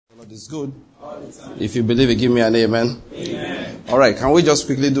It's good. If you believe it, give me an amen. Amen. All right, can we just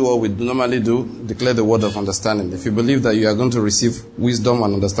quickly do what we normally do? Declare the word of understanding. If you believe that you are going to receive wisdom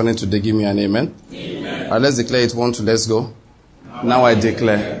and understanding today, give me an amen. Amen. All right, let's declare it. 1, 2, let's go. Now I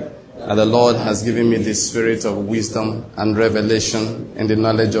declare that the Lord has given me the spirit of wisdom and revelation in the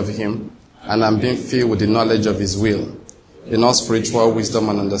knowledge of Him, and I'm being filled with the knowledge of His will, in all spiritual wisdom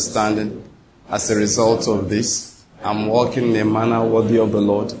and understanding. As a result of this, I'm walking in a manner worthy of the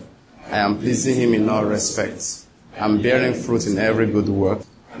Lord. I am pleasing Him in all respects. I'm bearing fruit in every good work,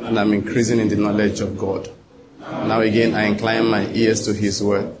 and I'm increasing in the knowledge of God. Now again, I incline my ears to His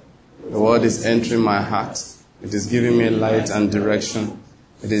word. The word is entering my heart. It is giving me light and direction.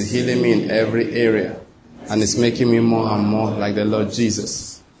 It is healing me in every area, and it's making me more and more like the Lord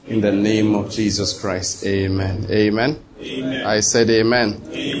Jesus. In the name of Jesus Christ, amen. Amen. Amen. I said amen.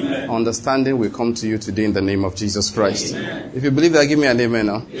 Amen. Understanding will come to you today in the name of Jesus Christ. Amen. If you believe that, give me an amen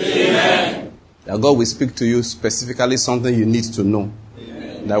now. Amen. That God will speak to you specifically something you need to know.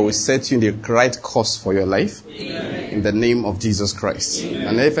 Amen. That will set you in the right course for your life. Amen. In the name of Jesus Christ. Amen.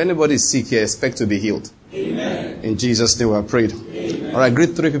 And if anybody is sick here, expect to be healed. Amen. In Jesus' name we are prayed. Amen. All right,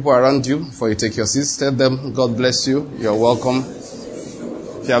 greet 3 people around you before you take your seats. Tell them, God bless you. You're welcome.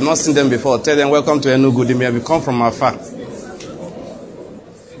 If you have not seen them before, tell them, welcome to Enugu. They have come from afar.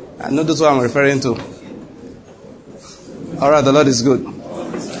 I know that's what I'm referring to. All right, the Lord is good. All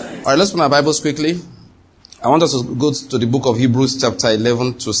right, let's put our Bibles quickly. I want us to go to the book of Hebrews chapter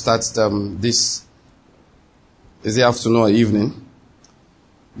 11 to start this. Is it afternoon or evening?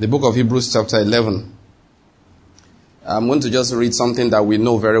 The book of Hebrews chapter 11. I'm going to just read something that we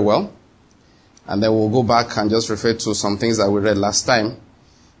know very well. And then we'll go back and just refer to some things that we read last time.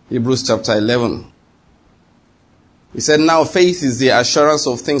 Hebrews chapter 11. He said, now faith is the assurance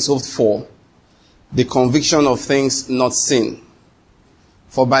of things hoped for, the conviction of things not seen.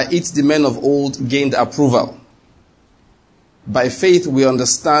 For by it the men of old gained approval. By faith we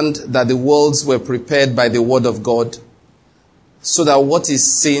understand that the worlds were prepared by the word of God, so that what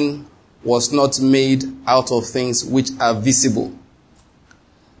is seen was not made out of things which are visible.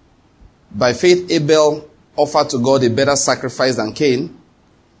 By faith Abel offered to God a better sacrifice than Cain,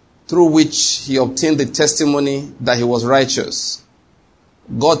 through which he obtained the testimony that he was righteous,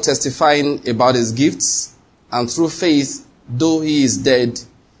 God testifying about his gifts, and through faith, though he is dead,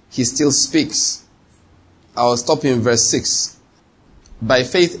 he still speaks. I'll stop in verse 6. By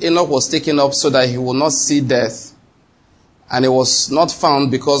faith Enoch was taken up so that he would not see death, and he was not found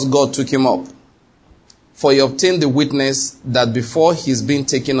because God took him up. For he obtained the witness that before his being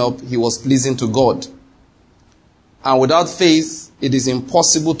taken up, he was pleasing to God. And without faith, it is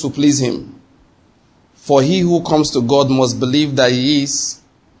impossible to please him. For he who comes to God must believe that he is,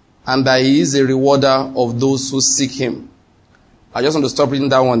 and that he is a rewarder of those who seek him. I just want to stop reading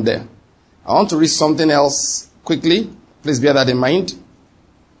that one there. I want to read something else quickly. Please bear that in mind.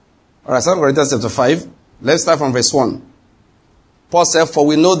 All right, 2 Corinthians chapter 5. Let's start from verse 1. Paul said, for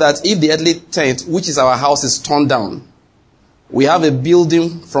we know that if the earthly tent, which is our house, is torn down, we have a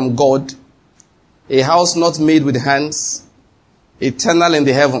building from God, a house not made with hands, eternal in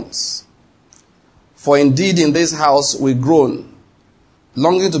the heavens. For indeed in this house we groan,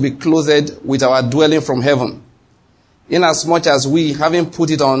 longing to be clothed with our dwelling from heaven, inasmuch as we, having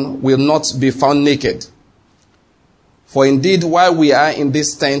put it on, will not be found naked. For indeed while we are in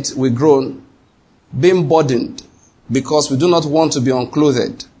this tent we groan, being burdened, because we do not want to be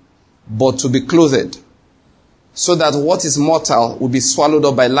unclothed, but to be clothed, so that what is mortal will be swallowed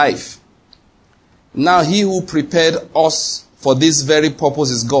up by life. Now he who prepared us for this very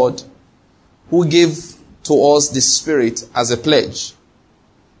purpose is God, who gave to us the Spirit as a pledge.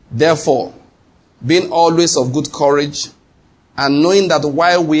 Therefore, being always of good courage, and knowing that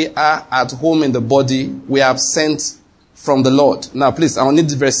while we are at home in the body, we are absent from the Lord. Now please, I need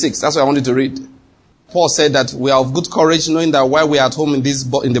verse 6. That's what I wanted to read. Paul said that we are of good courage, knowing that while we are at home in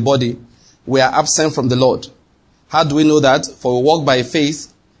the body, we are absent from the Lord. How do we know that? For we walk by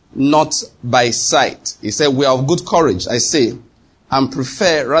faith, not by sight. He said, we are of good courage, I say, and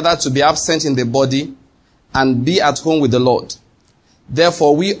prefer rather to be absent in the body and be at home with the Lord.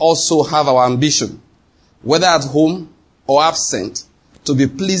 Therefore, we also have our ambition, whether at home or absent, to be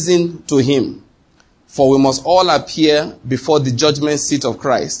pleasing to him. For we must all appear before the judgment seat of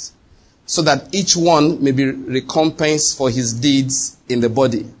Christ, so that each one may be recompensed for his deeds in the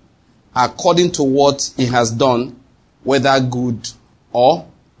body, according to what he has done, whether good or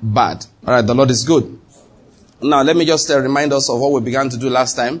bad. All right, the Lord is good. Now, let me just remind us of what we began to do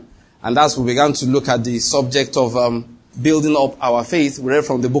last time. And that's we began to look at the subject of building up our faith. We read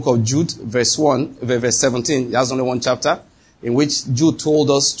from the book of Jude, verse 17. There's only one chapter. in which Jude told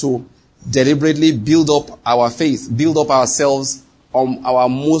us to deliberately build up our faith, build up ourselves on our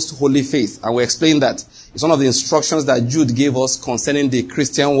most holy faith. And we explained that it's one of the instructions that Jude gave us concerning the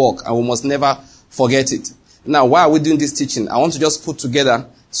Christian walk, and we must never forget it. Now, why are we doing this teaching? I want to just put together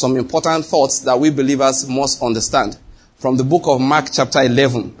some important thoughts that we believers must understand. From the book of Mark chapter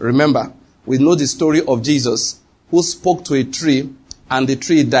 11, remember, we know the story of Jesus who spoke to a tree and the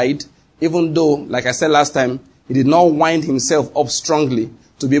tree died, even though, like I said last time, he did not wind himself up strongly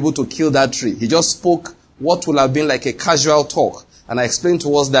to be able to kill that tree. He just spoke what would have been like a casual talk. And I explained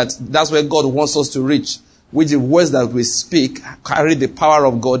to us that that's where God wants us to reach, with the words that we speak carry the power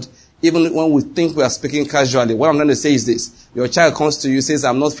of God, even when we think we are speaking casually. What I'm going to say is this. Your child comes to you, says,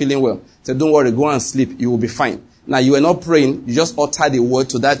 I'm not feeling well. Say, don't worry, go and sleep. You will be fine. Now, you are not praying. You just utter the word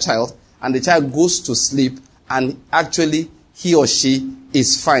to that child, and the child goes to sleep, and actually, he or she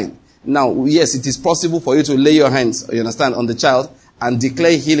is fine. Now, yes, it is possible for you to lay your hands, you understand, on the child and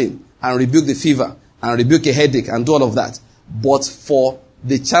declare healing and rebuke the fever and rebuke a headache and do all of that. But for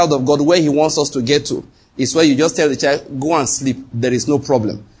the child of God, where he wants us to get to is where you just tell the child, go and sleep. There is no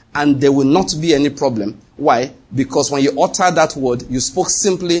problem. And there will not be any problem. Why? Because when you utter that word, you spoke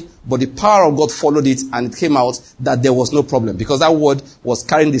simply, but the power of God followed it, and it came out that there was no problem. Because that word was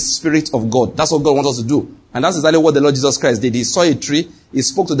carrying the Spirit of God. That's what God wants us to do. And that's exactly what the Lord Jesus Christ did. He saw a tree, he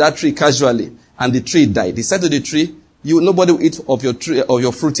spoke to that tree casually, and the tree died. He said to the tree, nobody will eat of your tree, of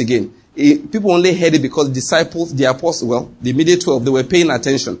your fruit again. People only heard it because the disciples, the apostles, the immediate 12, they were paying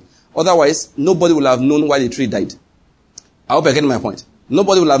attention. Otherwise, nobody will have known why the tree died. I hope you're getting my point.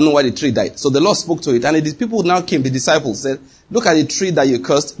 Nobody will have known why the tree died. So the Lord spoke to it. And the people now came, the disciples said, look at the tree that you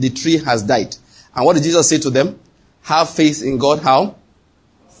cursed. The tree has died. And what did Jesus say to them? Have faith in God. How?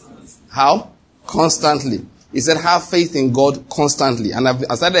 How? Constantly. He said, have faith in God constantly. And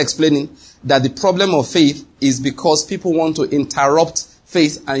I started explaining that the problem of faith is because people want to interrupt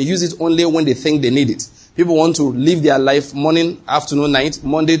faith and use it only when they think they need it. People want to live their life morning, afternoon, night,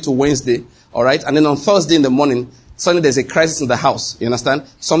 Monday to Wednesday. All right. And then on Thursday in the morning, suddenly there's a crisis in the house. You understand?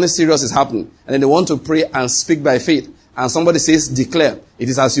 Something serious is happening. And then they want to pray and speak by faith. And somebody says, declare. It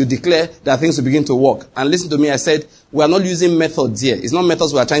is as you declare that things will begin to work. And listen to me, I said, we are not using methods here. It's not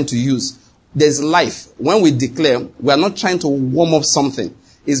methods we are trying to use. There's life. When we declare, we are not trying to warm up something.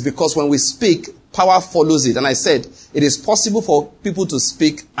 It's because when we speak, power follows it. And I said, it is possible for people to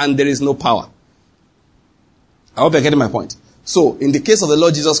speak and there is no power. I hope you're getting my point. So, in the case of the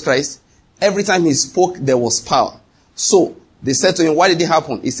Lord Jesus Christ, every time he spoke, there was power. So, they said to him, why did it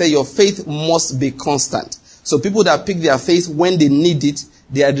happen? He said, your faith must be constant. So, people that pick their faith when they need it,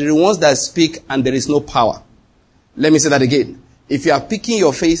 they are the ones that speak and there is no power. Let me say that again. If you are picking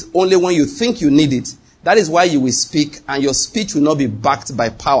your faith only when you think you need it, that is why you will speak and your speech will not be backed by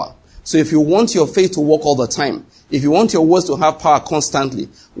power. So if you want your faith to work all the time, if you want your words to have power constantly,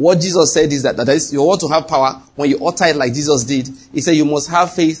 what Jesus said is that is you want to have power when you utter it like Jesus did. He said you must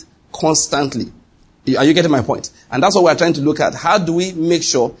have faith constantly. Are you getting my point? And that's what we're trying to look at. How do we make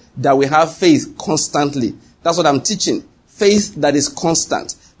sure that we have faith constantly? That's what I'm teaching. Faith that is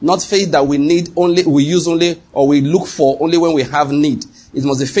constant. Not faith that we need only, we use only, or we look for only when we have need. It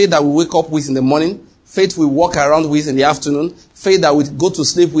must be faith that we wake up with in the morning, faith we walk around with in the afternoon, faith that we go to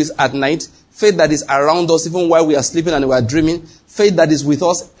sleep with at night, faith that is around us even while we are sleeping and we are dreaming, faith that is with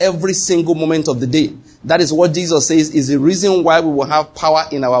us every single moment of the day. That is what Jesus says is the reason why we will have power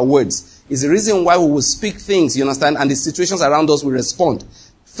in our words. Is the reason why we will speak things, you understand, and the situations around us will respond.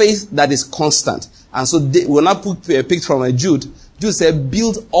 Faith that is constant. And so we'll not put a picture from a Jude. Jude said,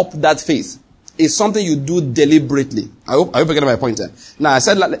 build up that faith. It's something you do deliberately. I hope you get my point there. Now, I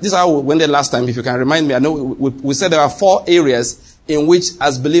said, this is how we went there last time. If you can remind me, I know we said there are 4 areas in which,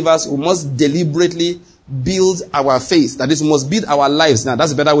 as believers, we must deliberately build our faith. That is, we must build our lives. Now,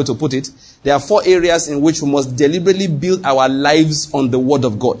 that's a better way to put it. There are 4 areas in which we must deliberately build our lives on the Word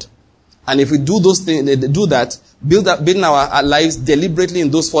of God. And if we do those things, building our lives deliberately in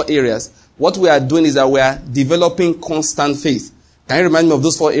those 4 areas, what we are doing is that we are developing constant faith. Can you remind me of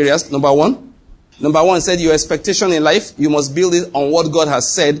those 4 areas? Number 1 said your expectation in life, you must build it on what God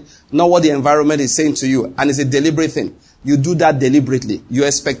has said, not what the environment is saying to you. And it's a deliberate thing. You do that deliberately. Your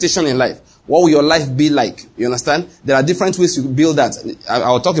expectation in life. What will your life be like? You understand? There are different ways to build that.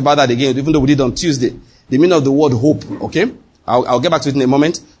 I'll talk about that again, even though we did on Tuesday. The meaning of the word hope, okay? I'll get back to it in a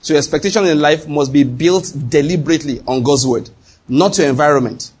moment. So your expectation in life must be built deliberately on God's word. Not your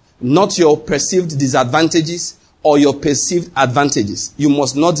environment. Not your perceived disadvantages or your perceived advantages. You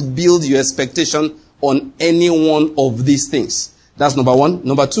must not build your expectation on any one of these things. That's number 1.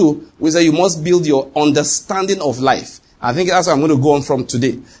 Number 2, we say you must build your understanding of life. I think that's what I'm going to go on from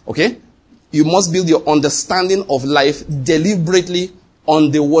today. Okay? you must build your understanding of life deliberately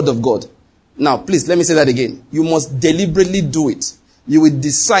on the Word of God. Now, please, let me say that again. You must deliberately do it. You will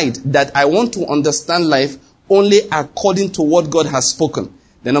decide that I want to understand life only according to what God has spoken.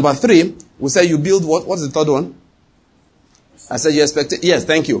 Then number 3, we say you build what? What's the third one? I said you expect it. Yes,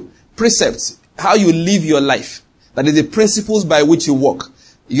 thank you. Precepts. How you live your life. That is the principles by which you walk.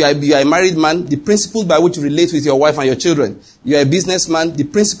 You are a married man, the principles by which you relate with your wife and your children. You are a businessman, the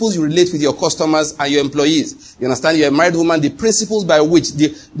principles you relate with your customers and your employees. You understand? You are a married woman, the principles by which,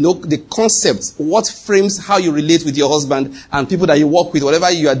 the concepts, what frames how you relate with your husband and people that you work with,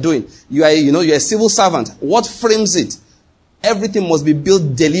 whatever you are doing. You are, you're a civil servant. What frames it? Everything must be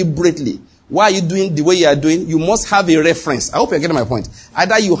built deliberately. Why are you doing the way you are doing? You must have a reference. I hope you're getting my point.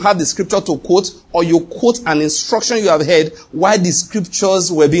 Either you have the scripture to quote, or you quote an instruction you have heard why the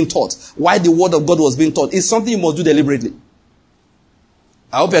scriptures were being taught, why the word of God was being taught. It's something you must do deliberately.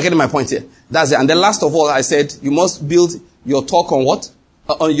 I hope you're getting my point here. That's it. And then last of all, I said, you must build your talk on what?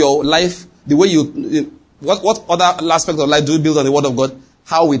 On your life, the way you, what other aspect of life do you build on the word of God?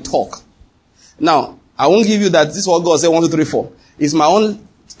 How we talk. Now, I won't give you that this is what God said 1, 2, 3, 4. It's my own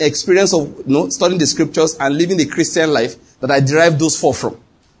experience of studying the scriptures and living the Christian life that I derive those 4 from.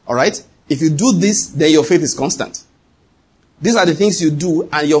 Alright? If you do this, then your faith is constant. These are the things you do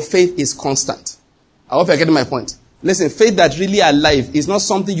and your faith is constant. I hope you're getting my point. Listen, faith that's really alive is not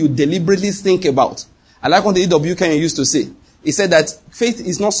something you deliberately think about. I like what the E.W. Kenyon used to say. He said that faith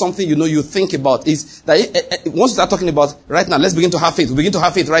is not something you think about. It's that once you start talking about right now, let's begin to have faith. We begin to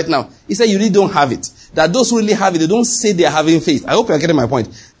have faith right now. He said you really don't have it. That those who really have it, they don't say they are having faith. I hope you're getting my point.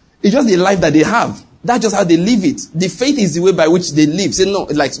 It's just the life that they have. That's just how they live it. The faith is the way by which they live. Say no,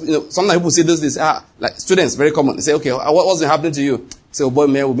 like sometimes people say those days, like students, very common. They say, okay, what's happening to you? Say, oh boy,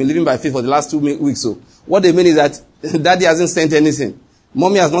 man, we've been living by faith for the last 2 weeks. So what they mean is that daddy hasn't sent anything.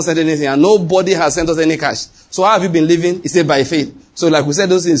 Mommy has not sent anything, and nobody has sent us any cash. So how have you been living? He said by faith. So like we said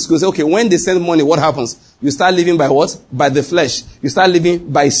those in school, say, okay, when they send money, what happens? You start living by what? By the flesh. You start living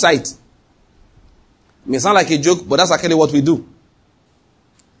by sight. It may sound like a joke, but that's actually what we do.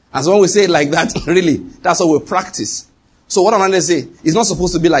 And so when we say it like that, really, that's what we practice. So what I'm trying to say, it's not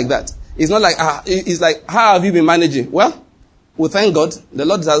supposed to be like that. It's not like, it's like, how have you been managing? Well, we thank God. The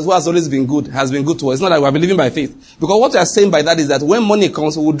Lord who has always been good, has been good to us. It's not like we're living by faith. Because what we are saying by that is that when money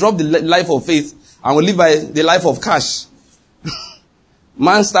comes, we'll drop the life of faith and we'll live by the life of cash.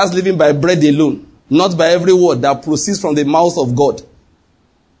 Man starts living by bread alone, not by every word that proceeds from the mouth of God.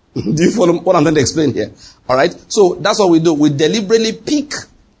 Do you follow what I'm trying to explain here? Alright? So that's what we do. We deliberately pick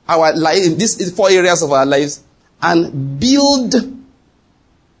our life, in these 4 areas of our lives, and build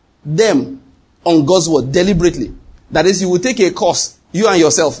them on God's word deliberately. That is, you will take a course, you and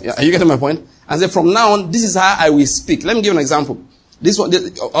yourself. Are you getting my point? And say, from now on, this is how I will speak. Let me give you an example. This one,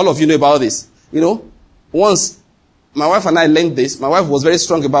 all of you know about this. Once my wife and I learned this, my wife was very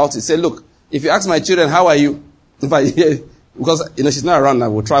strong about it. Said, look, if you ask my children, how are you? In fact, because she's not around now.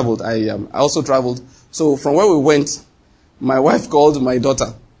 We traveled. I also traveled. So from where we went, my wife called my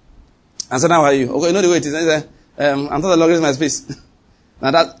daughter and said, how are you? Okay, you know the way it is. I said, I'm not the Lord is my space.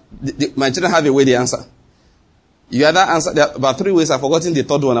 Now that my children have a way they answer. You either answer, there are about 3 ways. I've forgotten the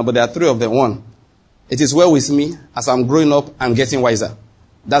third one, but there are 3 of them. 1, it is well with me. As I'm growing up, I'm getting wiser.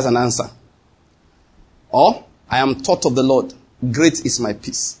 That's an answer. Or, I am taught of the Lord. Great is my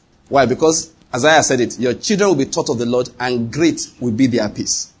peace. Why? Because, as Isaiah said it, your children will be taught of the Lord and great will be their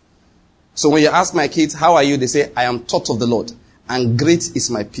peace. So when you ask my kids, how are you? They say, I am taught of the Lord and great is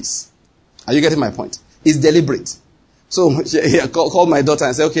my peace. Are you getting my point? It's deliberate. So she called my daughter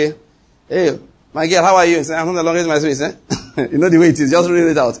and said, okay, hey, my girl, how are you? He said, I'm not the longest in my space. You know the way it is. Just read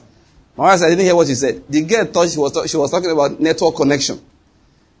it out. My wife said, I didn't hear what she said. The girl thought she was talking about network connection.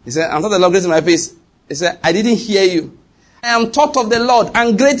 He said, I'm not the longest in my peace. He said, I didn't hear you. I am taught of the Lord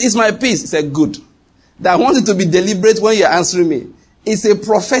and great is my peace. He said, good. That I want you to be deliberate when you're answering me. It's a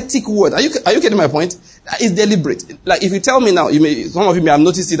prophetic word. Are you getting my point? It's deliberate. Like if you tell me now, some of you may have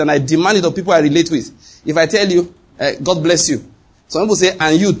noticed it and I demand it of people I relate with. If I tell you, God bless you. Some people say,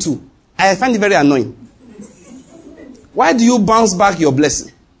 and you too. I find it very annoying. Why do you bounce back your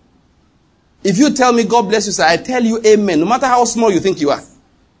blessing? If you tell me God bless you, sir, I tell you amen, no matter how small you think you are.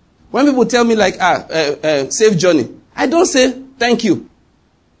 When people tell me like, safe journey, I don't say thank you.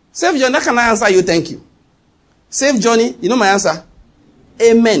 Safe journey, how can I answer you thank you? Safe journey, you know my answer?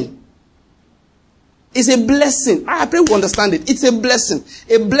 Amen. It's a blessing. I pray we understand it. It's a blessing.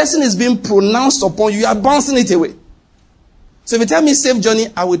 A blessing is being pronounced upon you. You are bouncing it away. So if you tell me safe journey,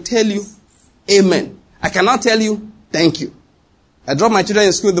 I will tell you amen. I cannot tell you thank you. I drop my children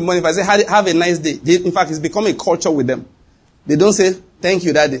in school in the morning. If I say have a nice day, in fact, it's become a culture with them. They don't say thank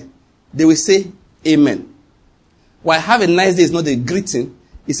you, daddy. they will say amen. Well, have a nice day is not a greeting,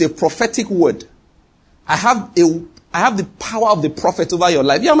 it's a prophetic word. I have the power of the prophet over your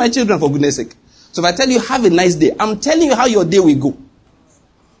life. You are my children, for goodness sake. So if I tell you have a nice day, I'm telling you how your day will go.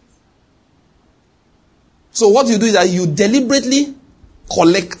 So what you do is that you deliberately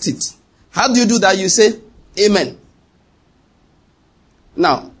collect it. How do you do that? You say amen.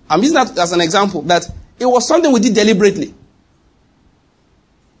 Now, I'm using that as an example that it was something we did deliberately.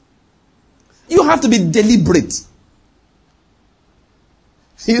 You have to be deliberate.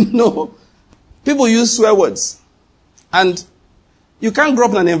 You know, people use swear words. And you can't grow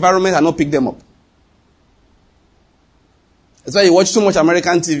up in an environment and not pick them up. That's why you watch too much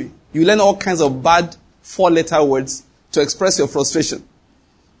American TV. You learn all kinds of bad 4-letter words to express your frustration.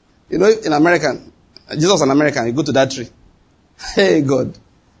 You know, in American, Jesus was an American, you go to that tree. Hey, God.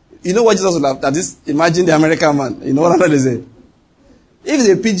 You know what Jesus would have? That is, imagine the American man. You know what I'm trying to say? If it's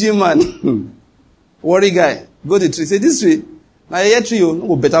a PG man, worry guy, go to the tree, say, this tree, now your tree will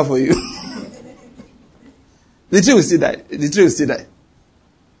go better for you. The tree will still die. The tree will still die.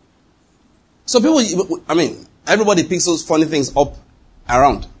 So people, everybody picks those funny things up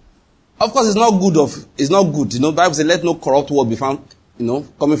around. Of course, it's not good. You know, the Bible says, let no corrupt word be found,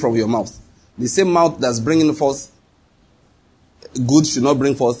 coming from your mouth. The same mouth that's bringing forth good should not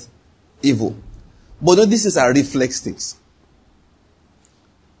bring forth evil. But no, this is our reflex things.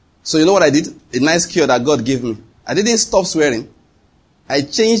 So you know what I did? A nice cure that God gave me. I didn't stop swearing. I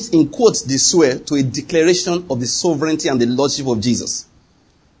changed in quotes the swear to a declaration of the sovereignty and the lordship of Jesus.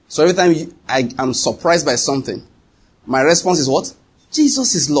 So every time I am surprised by something, my response is what?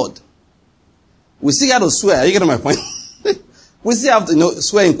 Jesus is Lord. We still have to swear. Are you getting my point? We still have to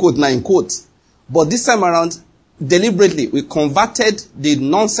swear in quote, now in quote. But this time around, deliberately, we converted the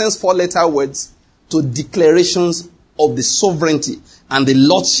nonsense 4-letter words to declarations of the sovereignty and the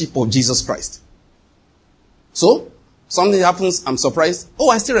lordship of Jesus Christ. So, something happens, I'm surprised.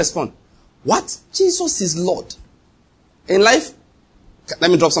 Oh, I still respond. What? Jesus is Lord. In life, let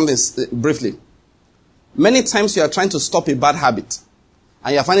me drop something briefly. Many times you are trying to stop a bad habit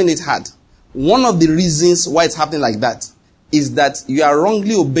and you are finding it hard. One of the reasons why it's happening like that is that you are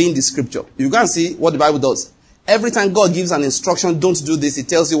wrongly obeying the scripture. You can see what the Bible does. Every time God gives an instruction, don't do this, it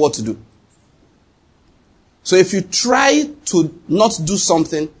tells you what to do. So if you try to not do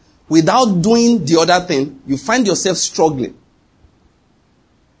something without doing the other thing, you find yourself struggling.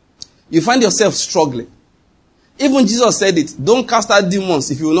 You find yourself struggling. Even Jesus said it, don't cast out demons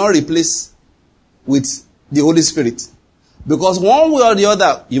if you will not replace with the Holy Spirit. Because one way or the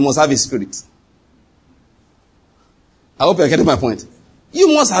other, you must have a spirit. I hope you're getting my point.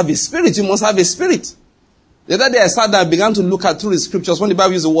 You must have a spirit. You must have a spirit. The other day I sat down and began to look at through the scriptures when the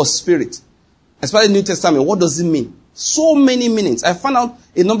Bible uses the word spirit. Especially the New Testament. What does it mean? So many meanings. I found out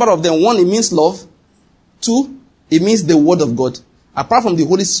a number of them. 1, it means love. 2, it means the word of God. Apart from the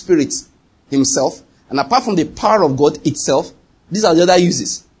Holy Spirit himself, and apart from the power of God itself, these are the other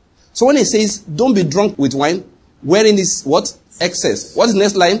uses. So when it says, don't be drunk with wine, wherein is what? Excess. What is the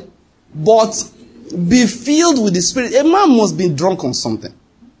next line? But be filled with the Spirit. A man must be drunk on something.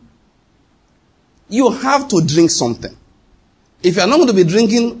 You have to drink something. If you are not going to be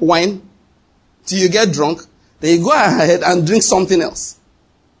drinking wine till you get drunk, then you go ahead and drink something else.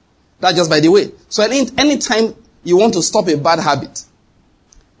 That's just by the way. So anytime you want to stop a bad habit,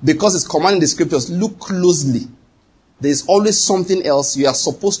 because it's commanding the scriptures, look closely. There is always something else you are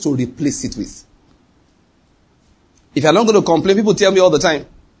supposed to replace it with. If you're not going to complain, people tell me all the time,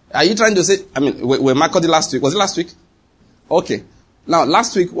 are you trying to say, we're Makurdi last week. Was it last week? Okay. Now,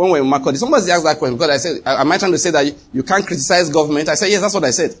 last week when we were in Makurdi, somebody asked that question because I said, am I trying to say that you can't criticize government? I said, yes, that's what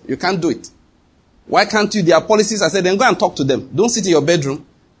I said. You can't do it. Why can't you? There are policies. I said, then go and talk to them. Don't sit in your bedroom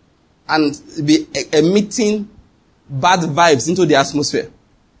and be emitting bad vibes into the atmosphere.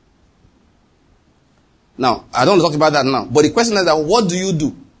 Now, I don't want to talk about that now. But the question is that what do you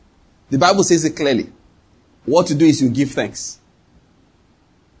do? The Bible says it clearly. What to do is you give thanks.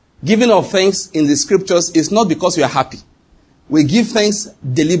 Giving of thanks in the scriptures is not because we are happy. We give thanks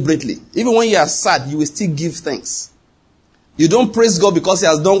deliberately. Even when you are sad, you will still give thanks. You don't praise God because he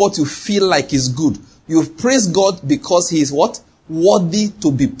has done what you feel like is good. You praise God because he is what? Worthy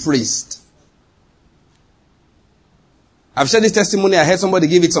to be praised. I've shared this testimony. I heard somebody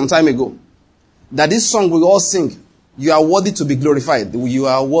give it some time ago. That this song we all sing. You are worthy to be glorified. You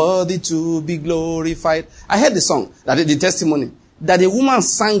are worthy to be glorified. I heard the song, the testimony, that a woman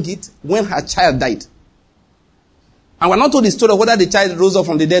sang it when her child died. And we're not told the story of whether the child rose up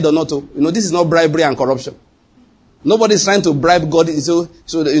from the dead or not. This is not bribery and corruption. Nobody's trying to bribe God. So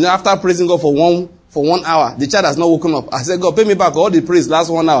after praising God for for 1 hour. The child has not woken up. I said, God, pay me back all the praise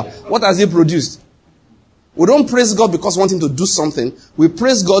last 1 hour. What has he produced? We don't praise God because we want him to do something. We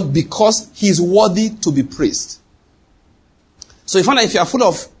praise God because he is worthy to be praised. So you find that if you are full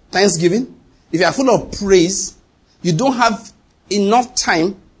of thanksgiving, if you are full of praise, you don't have enough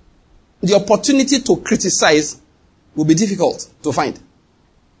time, the opportunity to criticize will be difficult to find.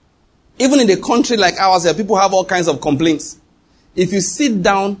 Even in a country like ours, where people have all kinds of complaints. If you sit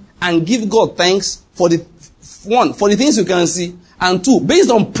down and give God thanks for the things you can see, and two, based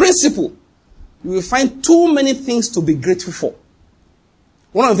on principle, you will find too many things to be grateful for.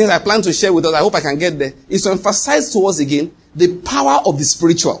 One of the things I plan to share with us, I hope I can get there, is to emphasize to us again the power of the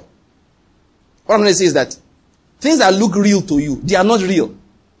spiritual. What I'm going to say is that things that look real to you, they are not real.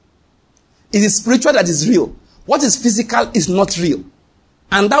 It is spiritual that is real. What is physical is not real.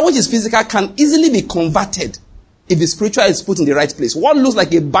 And that which is physical can easily be converted if the spiritual is put in the right place. What looks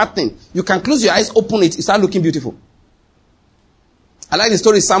like a bad thing, you can close your eyes, open it start looking beautiful. I like the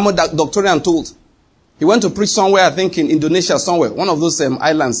story Samuel Doctorian told. He went to preach somewhere, I think in Indonesia somewhere, one of those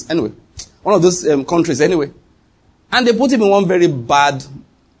islands, anyway. One of those countries, anyway. And they put him in one very bad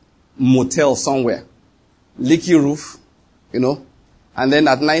motel somewhere. Leaky roof, And then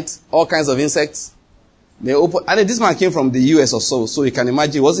at night, all kinds of insects. They open, and this man came from the US or so you can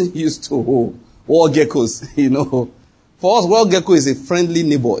imagine he wasn't used to wall geckos, For us, wall gecko is a friendly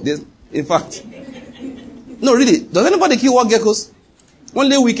neighbor. In fact, no, really, does anybody kill wall geckos?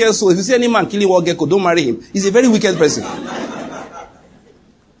 Only wicked souls. If you see any man killing wall gecko, don't marry him. He's a very wicked person.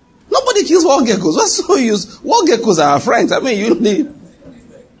 Nobody kills wall geckos. What's so used? Wall geckos are our friends. I mean, you need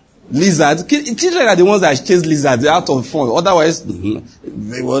lizards. Children are the ones that chase lizards out of fun. Otherwise,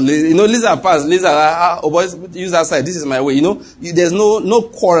 lizard pass. Lizard, boys, use that side. This is my way. There's no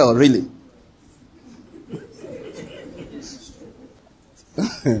quarrel, really.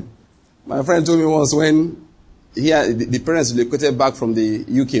 My friend told me once when the parents relocated back from the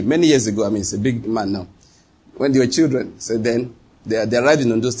UK many years ago. I mean, it's a big man now. When they were children, so then they arrived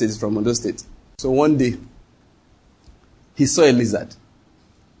in Ondo State from Ondo State. So one day, he saw a lizard.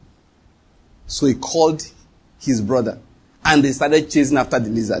 So he called his brother. And they started chasing after the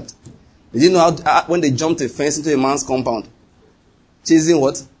lizard. They didn't know how, when they jumped a fence into a man's compound. Chasing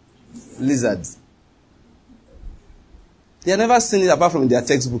what? Lizards. They have never seen it apart from in their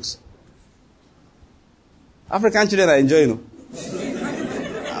textbooks. African children are enjoying it.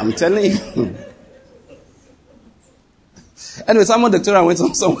 I'm telling you. Anyway, someone doctor went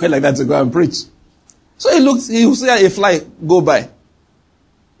somewhere like that to go and preach. So he see a fly go by.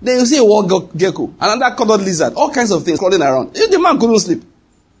 Then you see a wall gecko, another colored lizard, all kinds of things crawling around. The man couldn't sleep.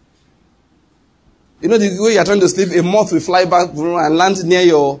 The way you're trying to sleep, a moth will fly back and land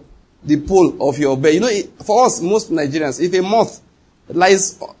near the pole of your bed. For us, most Nigerians, if a moth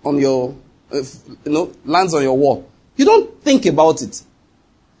lies on your, lands on your wall, you don't think about it.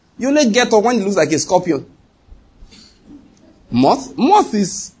 You only get up when it looks like a scorpion. Moth? What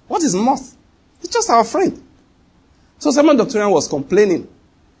is moth? It's just our friend. So Simon Doctorian was complaining.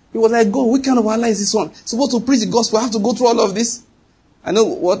 He was like, God, what kind of Allah is this one? Supposed to preach the gospel, I have to go through all of this. I know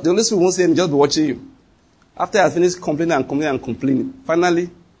what the Holy Spirit won't say, and just be watching you. After I finished complaining, finally,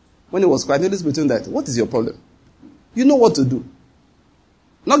 when he was quiet, the Holy Spirit told him that, what is your problem? You know what to do.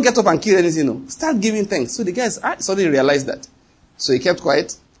 Not get up and kill anything, Start giving thanks. So the guys suddenly realized that. So he kept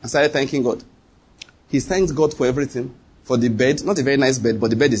quiet and started thanking God. He thanked God for everything. For the bed, not a very nice bed,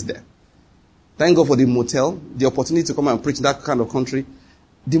 but the bed is there. Thank God for the motel, the opportunity to come and preach in that kind of country.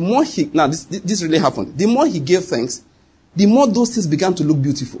 The more this really happened. The more he gave thanks, the more those things began to look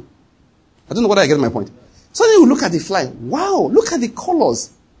beautiful. I don't know whether I get my point. So then you look at the fly. Wow, look at the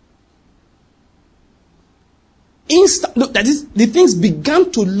colors. That is, the things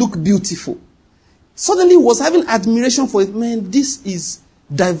began to look beautiful. Suddenly he was having admiration for it. Man, this is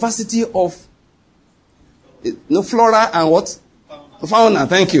diversity of flora and what? Fauna,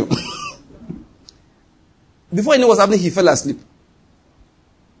 thank you. Before he knew what was happening, he fell asleep.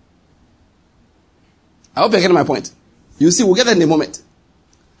 I hope you're getting my point. You see, we'll get that in a moment.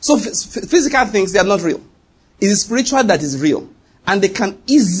 So physical things, they are not real. It is spiritual that is real. And they can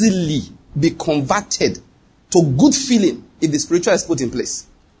easily be converted to good feeling if the spiritual is put in place.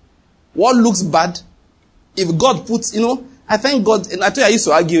 What looks bad, if God puts, I thank God, and I tell you, I used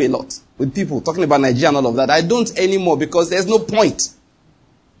to argue a lot with people talking about Nigeria and all of that. I don't anymore because there's no point.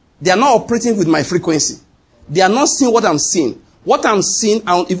 They are not operating with my frequency. They are not seeing what I'm seeing. What I'm seeing,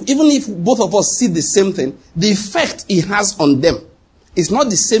 even if both of us see the same thing, the effect it has on them is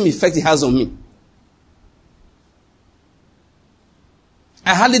not the same effect it has on me.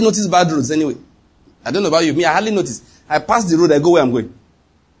 I hardly notice bad roads anyway. I don't know about you. Me, I hardly notice. I pass the road, I go where I'm going.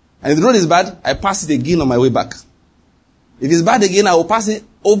 And if the road is bad, I pass it again on my way back. If it's bad again, I will pass it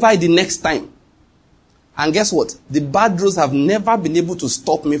over the next time. And guess what? The bad roads have never been able to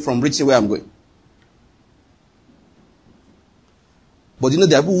stop me from reaching where I'm going. But you know,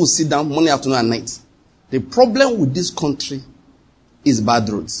 there are people who sit down morning, afternoon, and night. The problem with this country is bad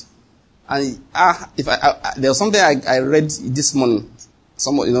roads. And there was something I read this morning.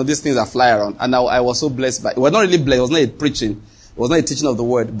 These things that fly around. And I was so blessed by it. Was not really blessed. It was not a preaching. It was not a teaching of the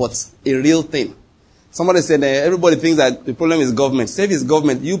word, but a real thing. Somebody said, everybody thinks that the problem is government. Say if it's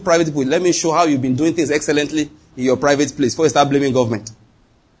government, you private people, let me show how you've been doing things excellently in your private place before you start blaming government.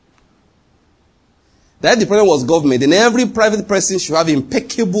 That the problem was government, then every private person should have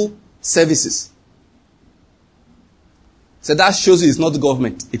impeccable services. So that shows you it's not the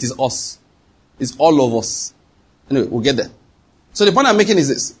government, it is us. It's all of us. Anyway, we'll get there. So the point I'm making is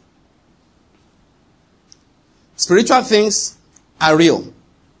this. Spiritual things are real.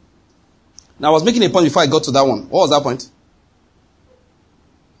 Now I was making a point before I got to that one. What was that point?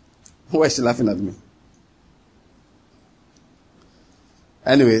 Why is she laughing at me?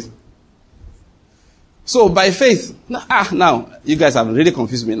 Anyway. So by faith, now, you guys have really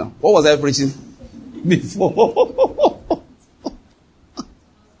confused me now. What was I preaching before?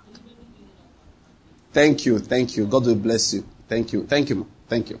 Thank you. God will bless you. Thank you.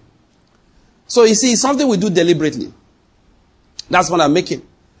 So you see, it's something we do deliberately. That's what I'm making.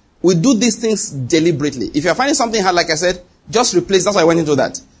 We do these things deliberately. If you're finding something hard, like I said, just replace. That's why I went into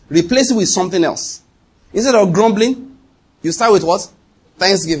that. Replace it with something else. Instead of grumbling, you start with what?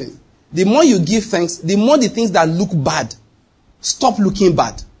 Thanksgiving. The more you give thanks, the more the things that look bad stop looking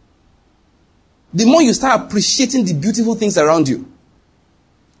bad. The more you start appreciating the beautiful things around you.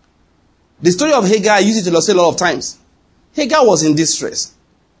 The story of Hagar, I use it to illustrate a lot of times. Hagar was in distress.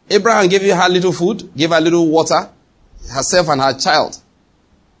 Abraham gave her little food, gave her little water, herself and her child.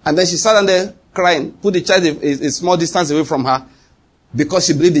 And then she sat down there crying, put the child a small distance away from her because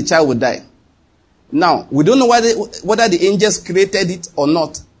she believed the child would die. Now, we don't know whether the angels created it or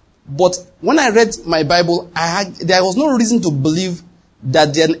not. But when I read my Bible, there was no reason to believe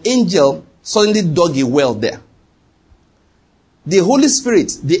that an angel suddenly dug a well there. The Holy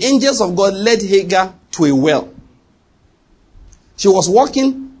Spirit, the angels of God led Hagar to a well. She was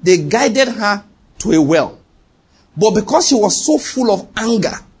walking, they guided her to a well. But because she was so full of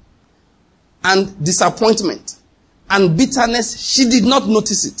anger and disappointment and bitterness, she did not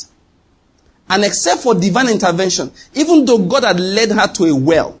notice it. And except for divine intervention, even though God had led her to a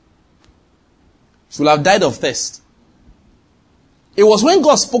well, she would have died of thirst. It was when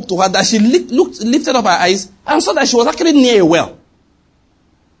God spoke to her that she lifted up her eyes and saw that she was actually near a well.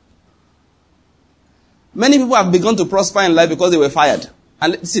 Many people have begun to prosper in life because they were fired.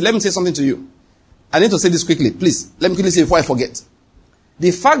 And see, let me say something to you. I need to say this quickly. Please, let me quickly say before I forget.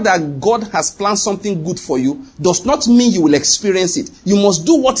 The fact that God has planned something good for you does not mean you will experience it. You must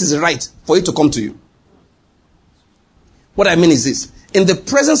do what is right for it to come to you. What I mean is this. In the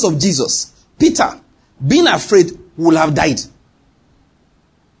presence of Jesus, Peter, being afraid, would have died.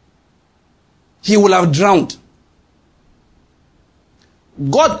 He will have drowned.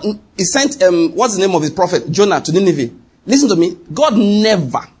 God, he sent, what's the name of his prophet? Jonah to Nineveh. Listen to me. God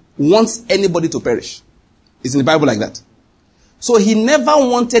never wants anybody to perish. It's in the Bible like that. So he never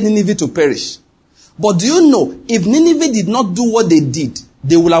wanted Nineveh to perish. But do you know, if Nineveh did not do what they did,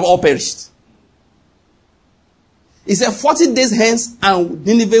 they would have all perished. He said 40 days hence and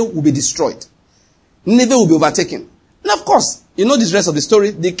Nineveh will be destroyed. Nineveh will be overtaken. And of course, you know the rest of the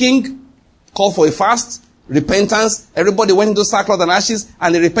story. The king called for a fast, repentance. Everybody went into sackcloth and ashes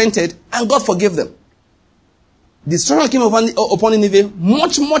and they repented and God forgave them. Destruction came upon Nineveh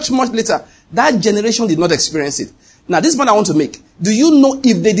much later. That generation did not experience it. Now, this point I want to make. Do you know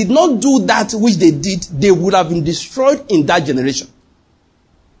if they did not do that which they did, they would have been destroyed in that generation?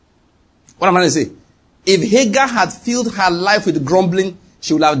 What am I trying to say? If Hagar had filled her life with grumbling,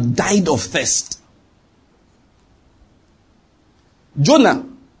 she would have died of thirst. Jonah,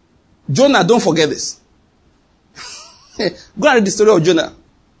 don't forget this. Go and read the story of Jonah.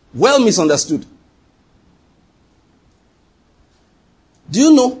 Well misunderstood. Do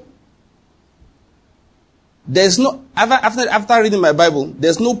you know? There's no, after reading my Bible,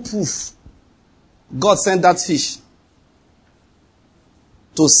 there's no proof God sent that fish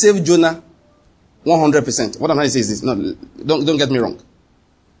to save Jonah 100%. What I'm trying to say is this. No, don't get me wrong.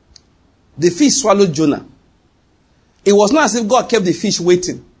 The fish swallowed Jonah. It was not as if God kept the fish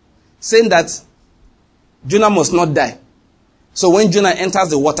waiting, saying that Jonah must not die. So when Jonah enters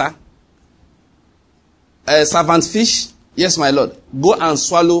the water, a servant fish, yes, my Lord, go and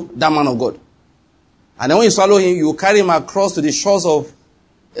swallow that man of God. And then when you swallow him, you carry him across to the shores of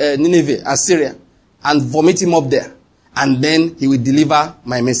Nineveh, Assyria, and vomit him up there. And then he will deliver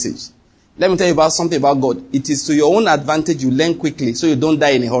my message. Let me tell you about something about God. It is to your own advantage you learn quickly so you don't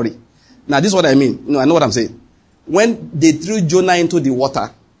die in a hurry. Now, this is what I mean. I know what I'm saying. When they threw Jonah into the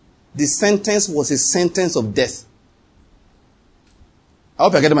water, the sentence was a sentence of death. I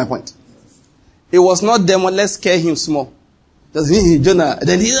hope you're getting my point. It was not them, let's scare him small. Just Jonah.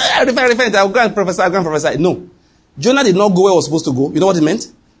 Then I'll go and prophesy. No. Jonah did not go where he was supposed to go. You know what it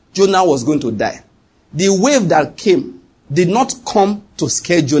meant? Jonah was going to die. The wave that came did not come to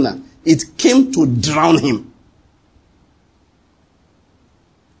scare Jonah. It came to drown him.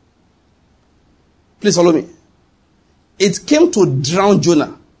 Please follow me. It came to drown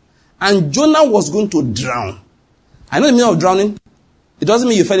Jonah. And Jonah was going to drown. I know the meaning of drowning. It doesn't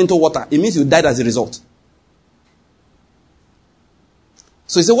mean you fell into water. It means you died as a result.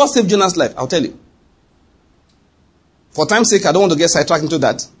 So you say, what saved Jonah's life? I'll tell you. For time's sake, I don't want to get sidetracked into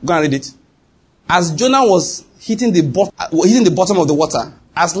that. Go and read it. As Jonah was hitting the bottom of the water,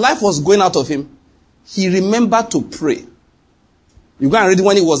 as life was going out of him, he remembered to pray. You go and read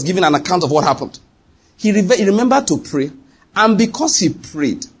when he was giving an account of what happened. He remembered to pray, and because he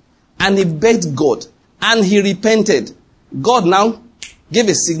prayed, and he begged God, and he repented, God now gave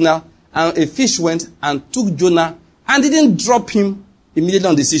a signal, and a fish went and took Jonah, and didn't drop him immediately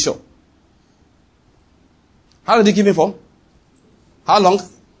on the seashore. How did he keep him for? How long?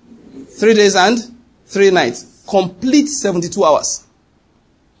 3 days and 3 nights. Complete 72 hours.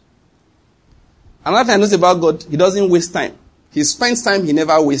 Another thing I notice about God, he doesn't waste time. He spends time, he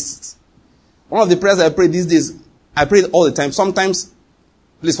never wastes. One of the prayers I pray these days, I pray it all the time. Sometimes,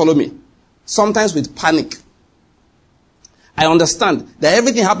 please follow me. Sometimes with panic. I understand that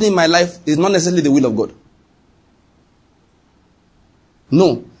everything happening in my life is not necessarily the will of God.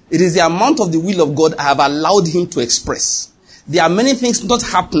 No. It is the amount of the will of God I have allowed him to express. There are many things not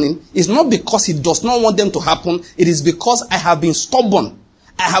happening. It's not because he does not want them to happen. It is because I have been stubborn.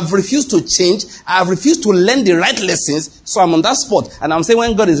 I have refused to change. I have refused to learn the right lessons. So I'm on that spot. And I'm saying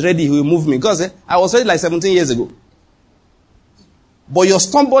when God is ready, he will move me. God said, I was ready like 17 years ago. But your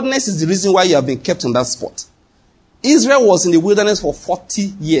stubbornness is the reason why you have been kept in that spot. Israel was in the wilderness for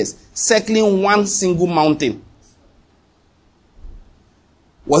 40 years, circling one single mountain.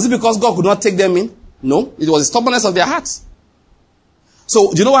 Was it because God could not take them in? No. It was the stubbornness of their hearts.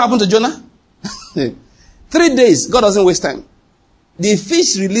 So, do you know what happened to Jonah? 3 days. God doesn't waste time. The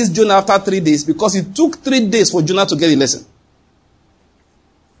fish released Jonah after 3 days because it took 3 days for Jonah to get the lesson.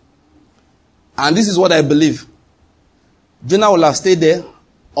 And this is what I believe. Jonah will have stayed there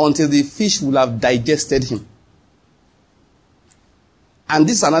until the fish will have digested him. And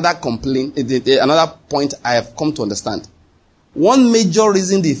this is another complaint, another point I have come to understand. One major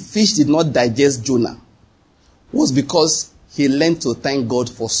reason the fish did not digest Jonah was because he learned to thank God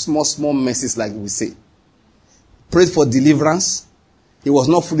for small mercies, like we say. Prayed for deliverance. He was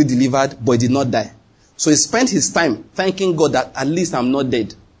not fully delivered, but he did not die. So he spent his time thanking God that at least I'm not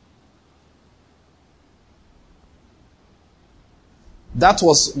dead. That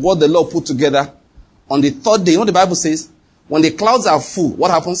was what the Lord put together on the third day. You know the Bible says, when the clouds are full,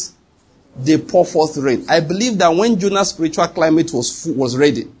 what happens? They pour forth rain. I believe that when Jonah's spiritual climate was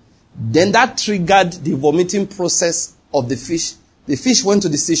ready, then that triggered the vomiting process of the fish. The fish went to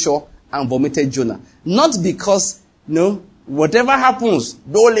the seashore and vomited Jonah. Not because, whatever happens,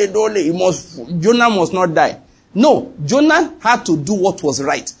 Jonah must not die. No, Jonah had to do what was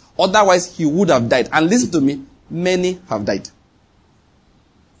right. Otherwise, he would have died. And listen to me, many have died.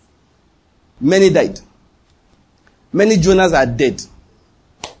 Many died. Many Jonahs are dead.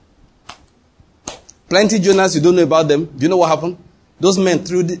 Plenty Jonahs, you don't know about them. Do you know what happened? Those men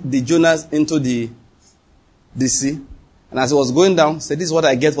threw the Jonahs into the sea. And as he was going down, said, this is what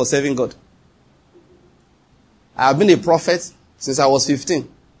I get for serving God. I have been a prophet since I was 15.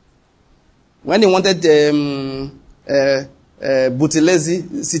 When they wanted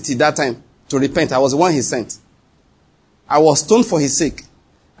Buthelezi city that time to repent, I was the one he sent. I was stoned for his sake.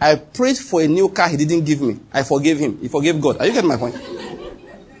 I prayed for a new car he didn't give me. I forgave him. He forgave God. Are you getting my point?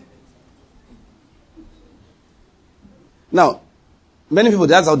 Now, many people,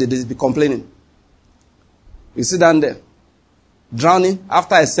 that's how they be complaining. You sit down there, drowning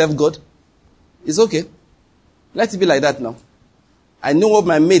after I serve God. It's okay. Let it be like that now. I know what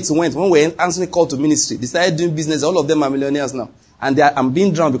my mates went when we were answering call to ministry. They started doing business. All of them are millionaires now. And I'm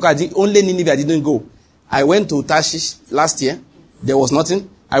being drowned because only Nineveh I didn't go. I went to Tarshish last year. There was nothing.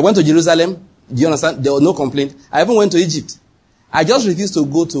 I went to Jerusalem. Do you understand? There was no complaint. I even went to Egypt. I just refused to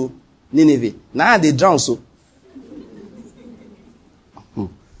go to Nineveh. Now they drown so.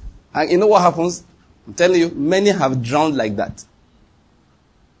 And you know what happens? I'm telling you, many have drowned like that.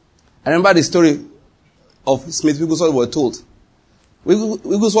 I remember the story of Smith Wigglesworth were told.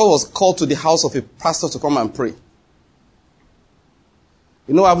 Wigglesworth was called to the house of a pastor to come and pray.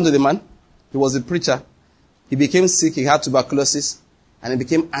 You know what happened to the man? He was a preacher. He became sick, he had tuberculosis, and he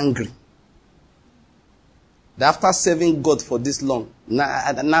became angry. That after serving God for this long,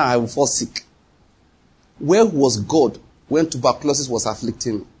 now I will fall sick. Where was God when tuberculosis was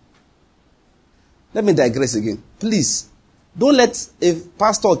afflicting me? Let me digress again. Please, don't let a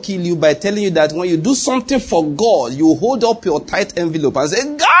pastor kill you by telling you that when you do something for God, you hold up your tight envelope and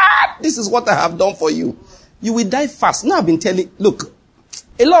say, God, this is what I have done for you. You will die fast. Now I've been telling, look,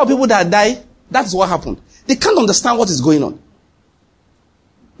 a lot of people that die, that's what happened. They can't understand what is going on.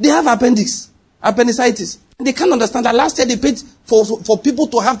 They have appendicitis. They can't understand that last year they paid for people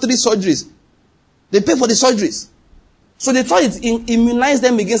to have 3 surgeries. They pay for the surgeries. So they try to immunize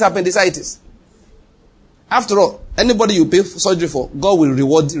them against appendicitis. After all, anybody you pay for surgery for, God will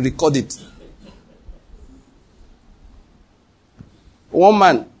record it. One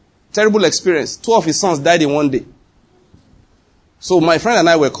man, terrible experience. 2 of his sons died in one day. So my friend and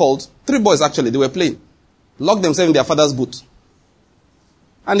I were called. 3 boys actually, they were playing. Locked themselves in their father's boot.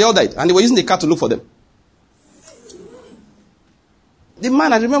 And they all died. And they were using the car to look for them. The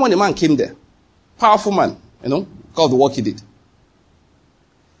man, I remember when the man came there. Powerful man, because of the work he did.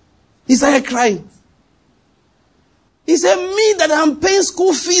 He started crying. He said, me that I'm paying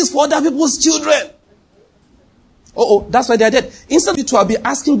school fees for other people's children. That's why they are dead. Instead of you to be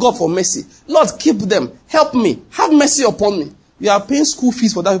asking God for mercy. Lord, keep them. Help me. Have mercy upon me. You are paying school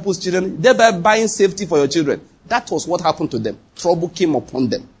fees for other people's children, thereby buying safety for your children. That was what happened to them. Trouble came upon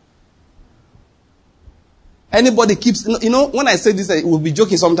them. Anybody keeps, when I say this, I will be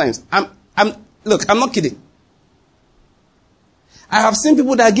joking sometimes. Look, I'm not kidding. I have seen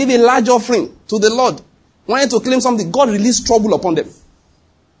people that give a large offering to the Lord, wanting to claim something. God released trouble upon them.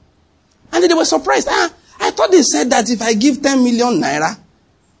 And then they were surprised. I thought they said that if I give 10 million naira,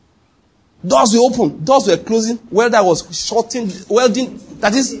 doors will open, doors were closing, welder was welding,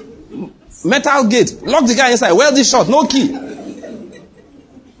 that is, metal gate, lock the guy inside, welding shut, no key.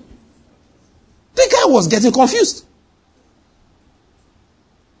 The guy was getting confused.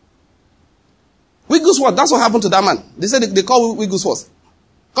 Wigglesworth, that's what happened to that man. They said they called Wigglesworth.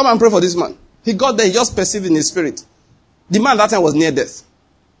 Come and pray for this man. He got there, he just perceived in his spirit. The man that time was near death.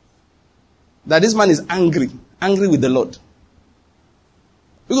 That this man is angry with the Lord.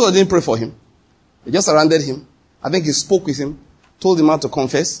 Wigglesworth didn't pray for him. He just surrounded him. I think he spoke with him, told the man to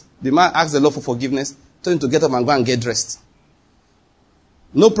confess. The man asked the Lord for forgiveness, told him to get up and go and get dressed.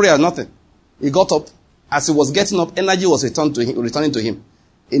 No prayer, nothing. He got up. As he was getting up, energy was returning to him.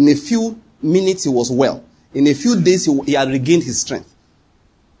 In a few minutes, he was well. In a few days, he had regained his strength.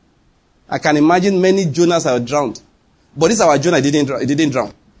 I can imagine many Jonas have drowned. But this our Jonah didn't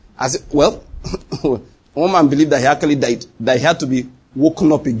drown. One man believed that he actually died, that he had to be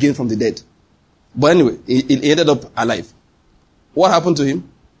woken up again from the dead. But anyway, he ended up alive. What happened to him?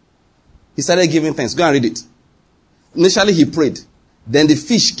 He started giving thanks. Go and read it. Initially, he prayed. Then the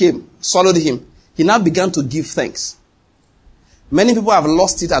fish came, swallowed him. He now began to give thanks. Many people have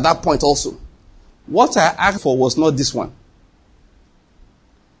lost it at that point also. What I asked for was not this one.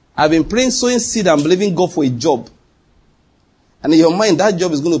 I've been praying, sowing seed and believing God for a job. And in your mind, that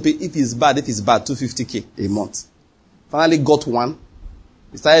job is going to pay, if it's bad, 250k a month. Finally got one.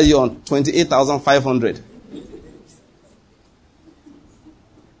 He started you on 28,500.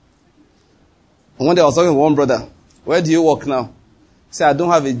 And one day I was talking to one brother. Where do you work now? He said, I don't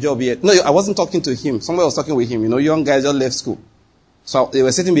have a job yet. No, I wasn't talking to him. Somebody was talking with him. Young guys just left school. So he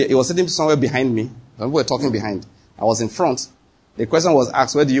was sitting somewhere behind me. Some people were talking behind. I was in front. The question was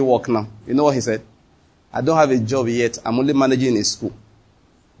asked, where do you work now? You know what he said? I don't have a job yet. I'm only managing a school.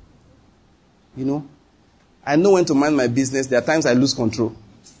 I know when to mind my business. There are times I lose control.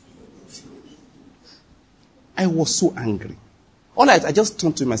 I was so angry. All right, I just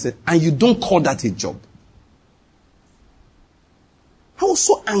turned to him and said, and you don't call that a job? I was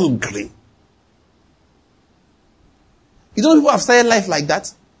so angry. People have started life like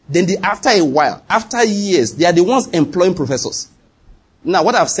that. Then after a while, after years, they are the ones employing professors. Now,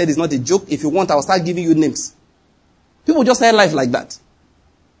 what I've said is not a joke. If you want, I'll start giving you names. People just started life like that.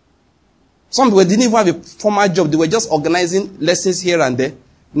 Some people didn't even have a formal job. They were just organizing lessons here and there.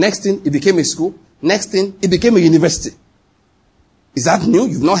 Next thing, it became a school. Next thing, it became a university. Is that new?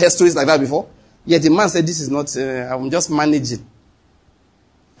 You've not heard stories like that before? Yet the man said, this is not, I'm just managing.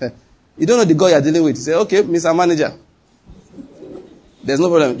 You don't know the guy you're dealing with. You say, okay, Mr. Manager. There's no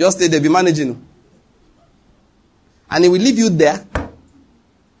problem. Just stay there, be managing. And he will leave you there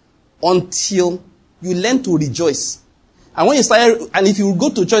until you learn to rejoice. And when you start, and if you go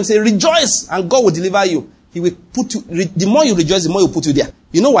to church and say, rejoice, and God will deliver you, He will put you, the more you rejoice, the more He will put you there.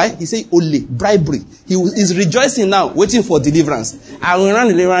 You know why? He say, only, bribery. He is rejoicing now, waiting for deliverance. I will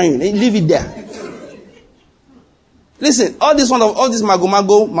run around you, leave it there. Listen, all this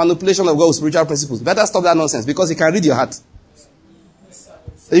mago manipulation of God with spiritual principles, better stop that nonsense, because He can read your heart.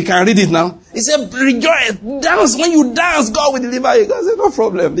 You can read it now. He said, rejoice, dance. When you dance, God will deliver you. God said, no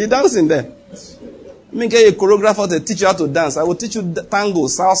problem. They dance in there. Let me get a choreographer to teach you how to dance. I will teach you tango,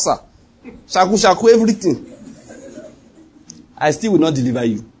 salsa, shaku shaku, everything. I still will not deliver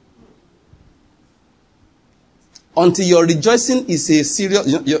you. Until your rejoicing is a serious,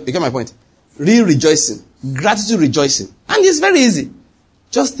 you get my point? Real rejoicing. Gratitude rejoicing. And it's very easy.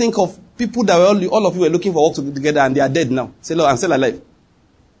 Just think of people that all of you were looking for work together and they are dead now. Say, Lord, I'm still alive.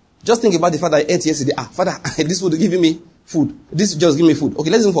 Just think about the fact that I ate yesterday. Father, this food giving me food. This just give me food. Okay,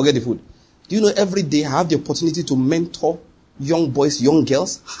 let's not forget the food. Do you know every day I have the opportunity to mentor young boys, young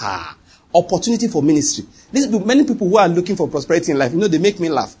girls? Opportunity for ministry. Many people who are looking for prosperity in life, they make me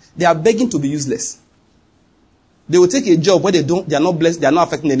laugh. They are begging to be useless. They will take a job where they are not blessed, they are not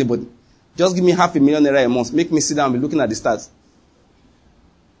affecting anybody. Just give me $500,000 a month. Make me sit down and be looking at the stars.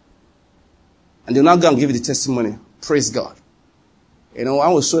 And they'll now go and give you the testimony. Praise God. I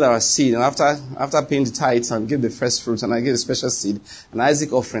will show that our seed. And after paying the tithes and give the first fruits, and I give a special seed, an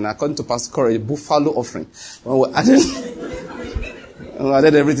Isaac offering, according to Pastor Corey, a buffalo offering. I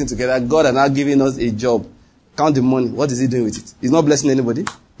added everything together. God has now given us a job. Count the money. What is He doing with it? He's not blessing anybody.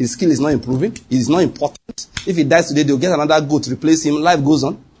 His skill is not improving. He is not important. If he dies today, they'll get another goat to replace him. Life goes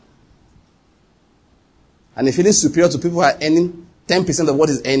on. And if he is superior to people who are earning 10% of what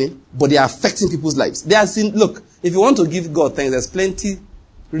he's earning, but they are affecting people's lives. They are saying, look, if you want to give God thanks, there's plenty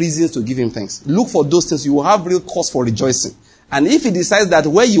reasons to give Him thanks. Look for those things. You will have real cause for rejoicing. And if He decides that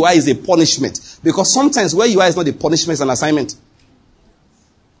where you are is a punishment, because sometimes where you are is not a punishment, it's an assignment.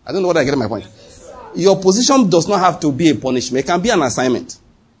 I don't know whether I get my point. Your position does not have to be a punishment. It can be an assignment.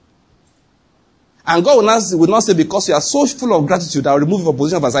 And God will not say, because you are so full of gratitude, I will remove your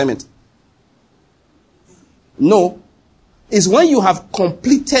position of assignment. No. It's when you have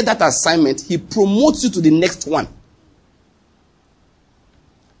completed that assignment, He promotes you to the next one.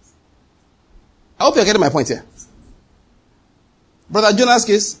 I hope you're getting my point here. Brother Jonah's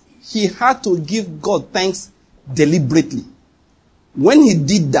case, he had to give God thanks deliberately. When he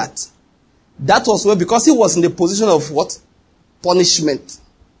did that, that was where, because he was in the position of what? Punishment.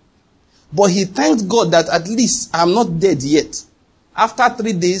 But he thanked God that at least I'm not dead yet. After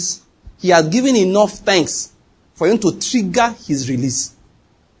 3 days, he had given enough thanks for him to trigger his release.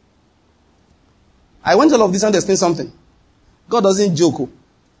 I went all of this and explain something. God doesn't joke.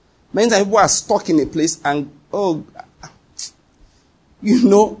 Many times people are stuck in a place and, gone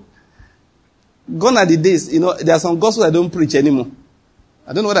are the days, there are some gospels I don't preach anymore.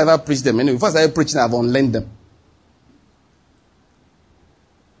 I don't know whether I've ever preached them. Anyway, before I started preaching, I've unlearned them.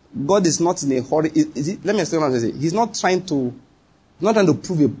 God is not in a hurry. Let me explain what I'm saying. He's not trying to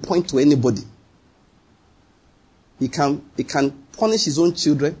prove a point to anybody. He can punish his own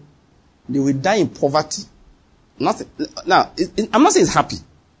children. They will die in poverty. Nothing. Now, I'm not saying it's happy.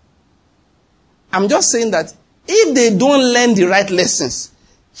 I'm just saying that if they don't learn the right lessons,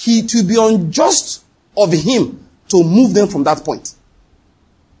 it will be unjust of him to move them from that point.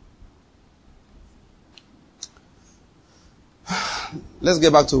 Let's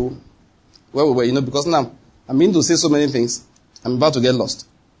get back to where we were, because now I'm going to say so many things. I'm about to get lost.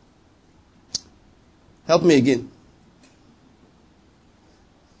 Help me again.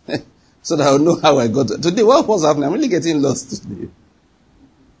 So that I'll know how I got to. Today, what was happening? I'm really getting lost today.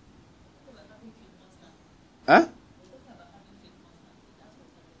 Huh?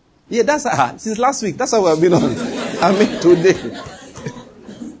 Yeah, that's since last week. That's how we've been on. Today.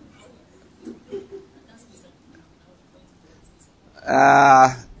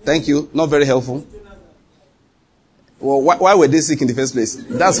 Thank you. Not very helpful. Well, why were they sick in the first place?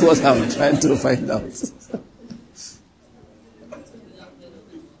 That's what I'm trying to find out.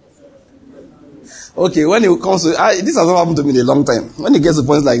 Okay, when it comes to... this has not happened to me in a long time. When it gets to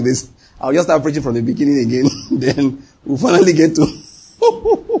points like this, I'll just start preaching from the beginning again. Then we'll finally get to...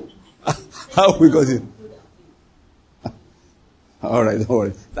 how we got it. All right, don't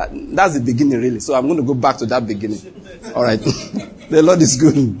worry. That's the beginning, really. So I'm going to go back to that beginning. All right. The Lord is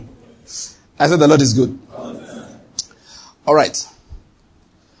good. I said the Lord is good. All right.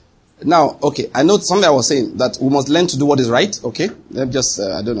 Now, okay, I know something I was saying, that we must learn to do what is right, okay? Let me just,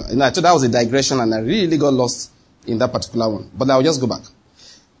 I don't know. And I thought that was a digression and I really got lost in that particular one. But I'll just go back.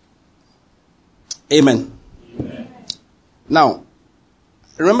 Amen. Now,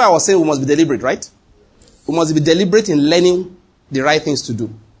 remember I was saying we must be deliberate, right? We must be deliberate in learning the right things to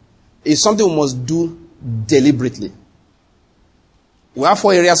do. It's something we must do deliberately. We have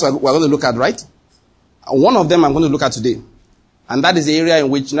 4 areas we're going to look at, right? One of them I'm going to look at today. And that is the area in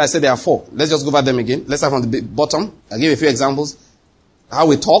which, I said there are 4. Let's just go over them again. Let's start from the bottom. I'll give you a few examples. How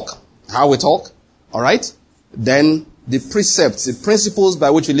we talk. All right? Then the precepts, the principles by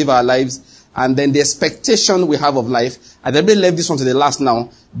which we live our lives, and then the expectation we have of life. I deliberately left this one to the last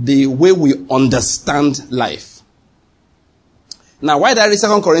now. The way we understand life. Now, why did I read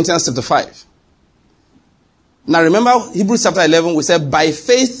 2 Corinthians chapter 5? Now remember, Hebrews chapter 11, we said, by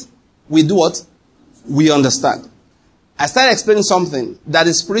faith, we do what? We understand. I started explaining something, that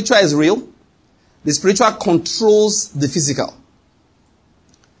the spiritual is real. The spiritual controls the physical.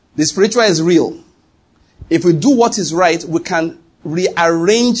 The spiritual is real. If we do what is right, we can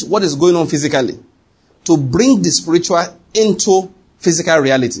rearrange what is going on physically to bring the spiritual into physical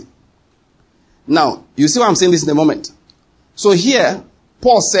reality. Now, you see why I'm saying this in a moment. So here,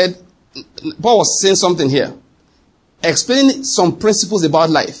 Paul was saying something here, explaining some principles about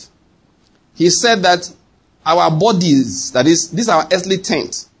life. He said that our bodies, that is, this our earthly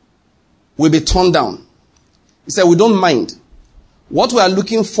tent, will be torn down. He said we don't mind. What we are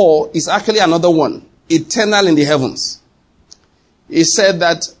looking for is actually another one, eternal in the heavens. He said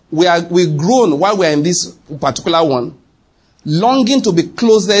that we groan while we are in this particular one, longing to be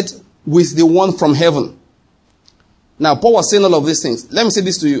clothed with the one from heaven. Now, Paul was saying all of these things. Let me say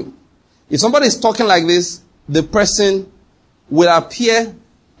this to you. If somebody is talking like this, the person will appear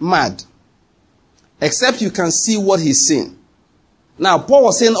mad, except you can see what he's saying. Now, Paul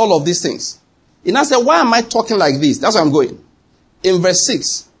was saying all of these things. He now said, why am I talking like this? That's where I'm going. In verse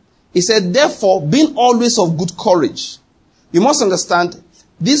 6, he said, therefore, being always of good courage. You must understand,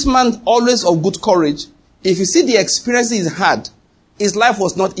 this man always of good courage, if you see the experiences he had, his life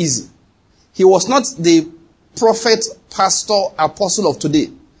was not easy. He was not the prophet, pastor, apostle of today.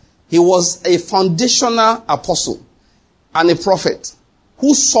 He was a foundational apostle and a prophet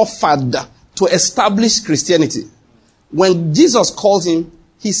who suffered to establish Christianity. When Jesus called him,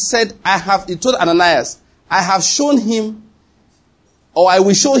 he said, he told Ananias, I have shown him, or I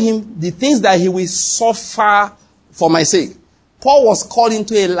will show him the things that he will suffer for my sake. Paul was called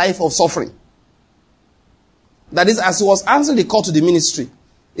into a life of suffering. That is, as he was answering the call to the ministry,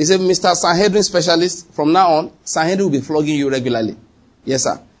 he said, Mr. Sanhedrin specialist, from now on, Sanhedrin will be flogging you regularly. Yes,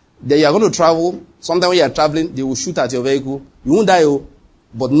 sir. Then you are going to travel. Sometime when you are traveling, they will shoot at your vehicle. You won't die,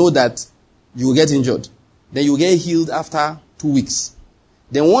 but know that you will get injured. Then you will get healed after 2 weeks.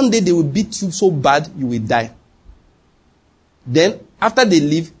 Then one day they will beat you so bad, you will die. Then, after they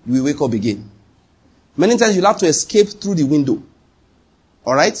leave, you will wake up again. Many times you'll have to escape through the window.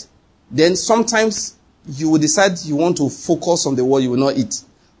 Alright? Then sometimes you will decide you want to focus on the word, you will not eat.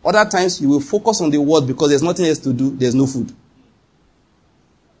 Other times you will focus on the word because there's nothing else to do, there's no food.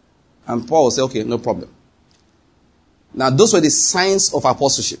 And Paul will say, okay, no problem. Now those were the signs of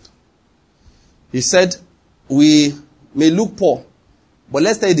apostleship. He said, we may look poor, but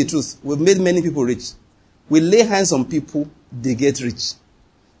let's tell you the truth. We've made many people rich. We lay hands on people, they get rich.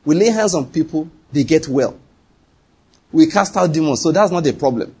 We lay hands on people, they get well. We cast out demons, so that's not a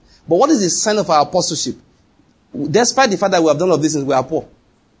problem. But what is the sign of our apostleship? Despite the fact that we have done all of these things, we are poor.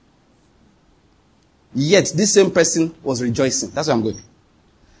 Yet, this same person was rejoicing. That's where I'm going.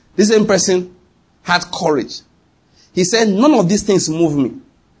 This same person had courage. He said, none of these things move me.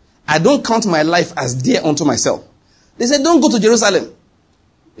 I don't count my life as dear unto myself. They said, don't go to Jerusalem.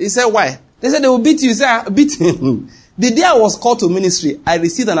 He said, why? They said, they will beat you. He said, beat him. The day I was called to ministry, I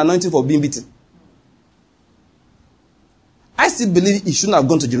received an anointing for being beaten. I still believe he shouldn't have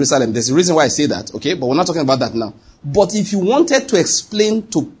gone to Jerusalem. There's a reason why I say that, okay? But we're not talking about that now. But if you wanted to explain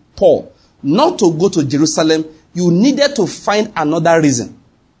to Paul not to go to Jerusalem, you needed to find another reason.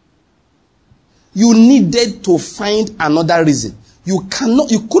 You needed to find another reason. You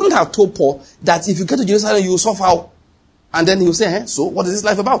couldn't have told Paul that if you get to Jerusalem, you will suffer. And then he will say, so what is this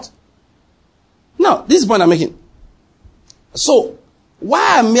life about? Now, this is the point I'm making. So,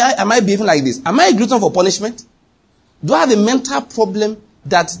 why am I behaving like this? Am I a glutton for punishment? Do I have a mental problem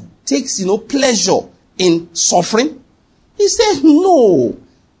that takes, pleasure in suffering? He said, no.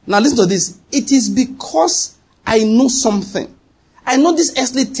 Now listen to this. It is because I know something. I know this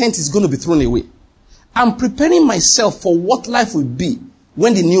earthly tent is going to be thrown away. I'm preparing myself for what life will be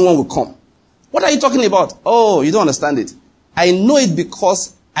when the new one will come. What are you talking about? Oh, you don't understand it. I know it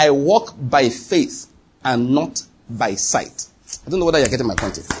because I walk by faith and not by sight. I don't know whether you're getting my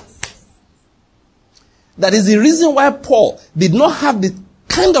point. That is the reason why Paul did not have the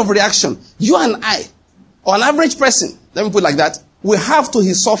kind of reaction you and I, or an average person, let me put it like that, will have to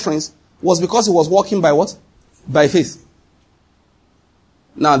his sufferings was because he was walking by what? By faith.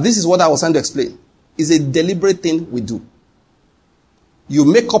 Now, this is what I was trying to explain. It's a deliberate thing we do. You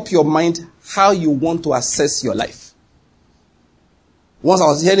make up your mind how you want to assess your life. Once I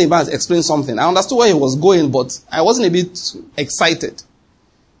was hearing him explain something, I understood where he was going, but I wasn't a bit excited.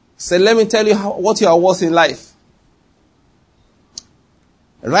 He said, let me tell you what you are worth in life.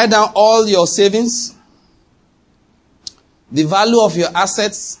 Write down all your savings, the value of your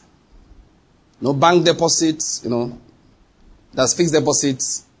assets, no bank deposits, that's fixed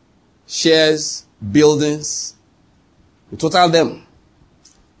deposits, shares, buildings. You total them.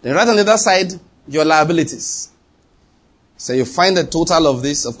 Then right on the other side, your liabilities. So you find the total of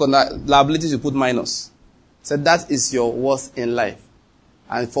this. Of course, liabilities you put minus. So that is your worth in life.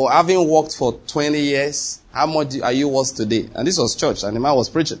 And for having worked for 20 years, how much are you worth today? And this was church, and the man was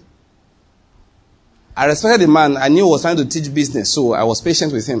preaching. I respected the man. I knew he was trying to teach business, so I was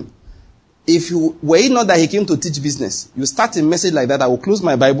patient with him. If you were it not that he came to teach business, you start a message like that, I will close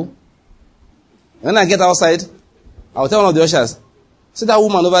my Bible. When I get outside, I will tell one of the ushers, see that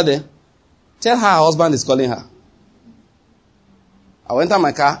woman over there? Tell her husband is calling her. I will enter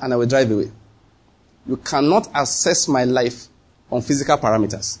my car and I will drive away. You cannot assess my life on physical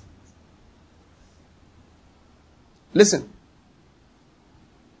parameters. Listen.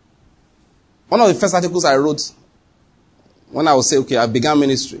 One of the first articles I wrote when I would say, okay, I began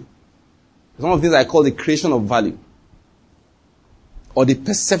ministry, one of the things I call the creation of value. Or the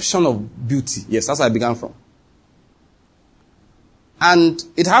perception of beauty. Yes, that's where I began from. And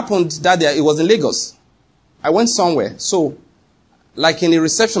it happened that day, it was in Lagos. I went somewhere. So, like in a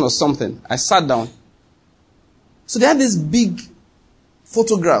reception or something, I sat down. So they had this big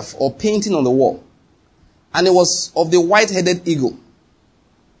photograph or painting on the wall. And it was of the white-headed eagle.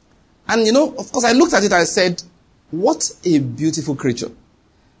 And of course I looked at it and I said, what a beautiful creature.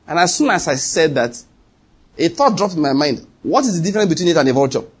 And as soon as I said that, a thought dropped in my mind. What is the difference between it and a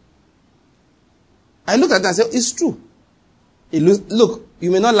vulture? I looked at it and said, it's true. Look,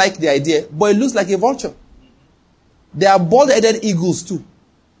 you may not like the idea, but it looks like a vulture. There are bald-headed eagles too.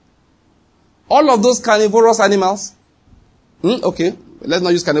 All of those carnivorous animals. Okay, let's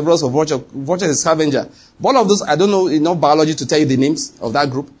not use carnivorous for vulture. Vulture is a scavenger. But all of those, I don't know enough biology to tell you the names of that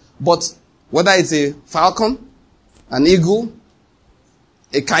group. But whether it's a falcon, an eagle,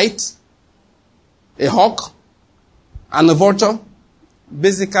 a kite, a hawk, and a vulture,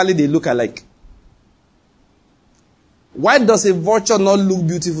 basically they look alike. Why does a vulture not look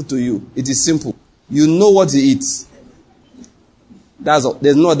beautiful to you? It is simple. You know what he eats. That's all.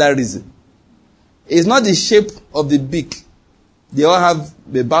 There's no other reason. It's not the shape of the beak. They all have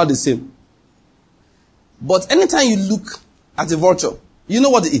about the same. But anytime you look at a vulture, you know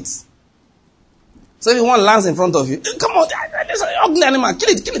what it eats. So if one lands in front of you, come on, there's an ugly animal, kill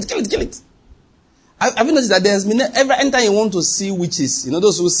it. Have you noticed that there's been every time you want to see witches,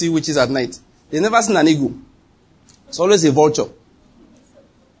 those who see witches at night, they've never seen an eagle. It's always a vulture.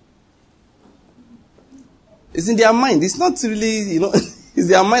 It's in their mind. It's not really, it's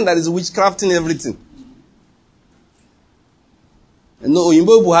their mind that is witchcrafting everything.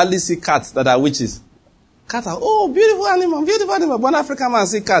 Oyinbo will hardly see cats that are witches. Cats are, beautiful animal. One African man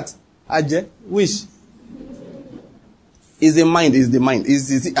see cat. Aje, wish. It's the mind.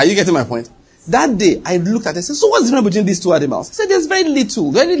 Are you getting my point? That day, I looked at it and said, so what's the difference between these two animals? I said, there's very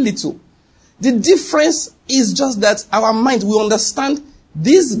little. The difference is just that our mind will understand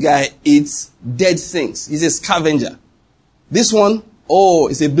this guy eats dead things. He's a scavenger. This one,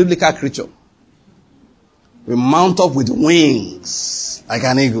 it's a biblical creature. We mount up with wings like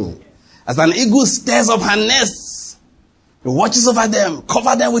an eagle. As an eagle stirs up her nests, he watches over them,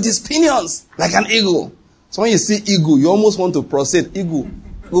 cover them with his pinions like an eagle. So when you see eagle, you almost want to prostrate. Eagle,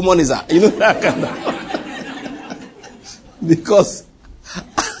 good morning, sir. That kind of. Because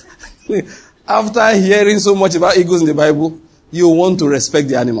after hearing so much about eagles in the Bible, you want to respect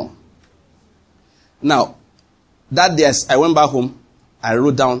the animal. Now, that day I went back home, I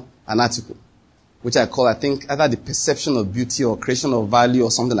wrote down an article, which I call, I think, either the perception of beauty or creation of value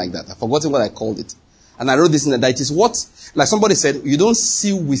or something like that. I've forgotten what I called it. And I wrote this in that it is what, like somebody said, you don't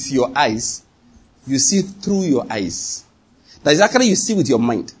see with your eyes, you see through your eyes. That is actually you see with your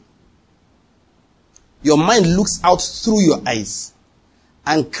mind. Your mind looks out through your eyes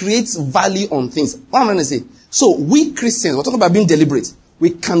and creates value on things. What am I going to say? So we Christians, we're talking about being deliberate.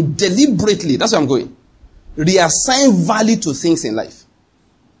 We can deliberately, that's where I'm going, reassign value to things in life.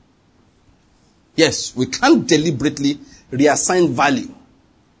 Yes, we can deliberately reassign value.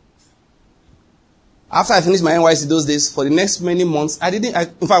 After I finished my NYC those days, for the next many months,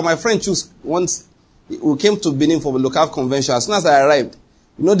 in fact, my friend chose once, we came to Benin for the local convention. As soon as I arrived,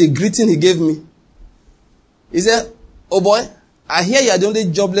 You know the greeting he gave me? He said, "Oh boy, I hear you are the only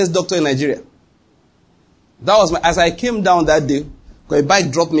jobless doctor in Nigeria." That was as I came down that day, a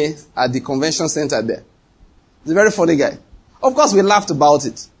bike dropped me at the convention center there. He's a very funny guy. Of course, we laughed about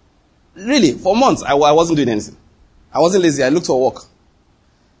it. Really, for months, I wasn't doing anything. I wasn't lazy. I looked for work.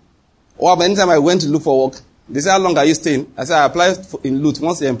 Or anytime I went to look for work, they said, "How long are you staying?" I said, "I applied in Lut.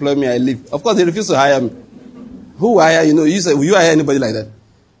 Once they employ me, I leave." Of course, they refused to hire me. Who will hire? You say, will you hire anybody like that?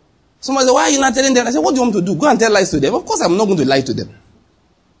 Somebody said, "Why are you not telling them?" I said, "What do you want me to do? Go and tell lies to them?" Of course, I'm not going to lie to them.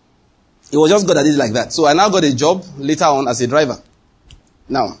 It was just God that did it like that. So I now got a job later on as a driver.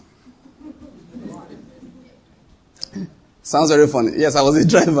 Now, sounds very funny. Yes, I was a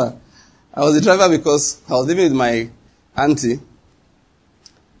driver. I was a driver because I was living with my auntie.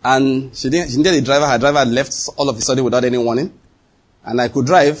 And she needed a driver. Her driver had left all of a sudden without any warning. And I could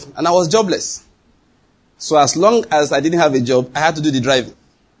drive. And I was jobless. So as long as I didn't have a job, I had to do the driving.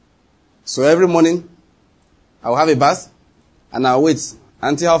 So every morning, I will have a bath. And I'll wait.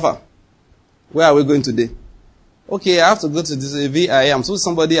 "Auntie, how far? Where are we going today?" "Okay, I have to go to this VIA. I'm supposed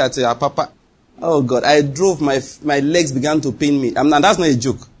somebody at Apapa." Oh God, I drove, my legs began to pain me. And that's not a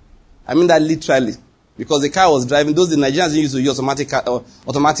joke. I mean that literally. Because the car I was driving, the Nigerians didn't used to use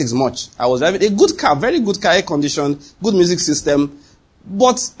automatics much. I was driving a good car, very good car, air conditioned, good music system.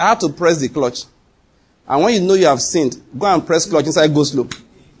 But I had to press the clutch. And when you know you have sinned, go and press clutch inside go slow.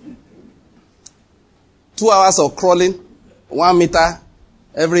 2 hours of crawling, 1 meter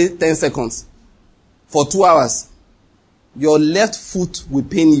every 10 seconds. For 2 hours. Your left foot will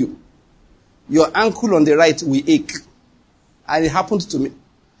pain you. Your ankle on the right will ache. And it happened to me.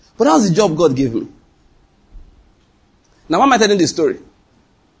 But that was the job God gave me. Now, why am I telling this story?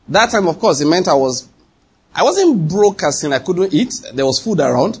 That time, of course, it meant I wasn't broke as in I couldn't eat. There was food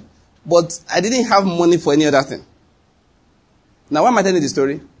around. But I didn't have money for any other thing. Now, why am I telling this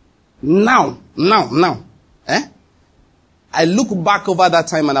story? Now. I look back over that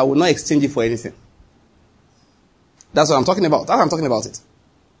time and I will not exchange it for anything. That's what I'm talking about. That's what I'm talking about it.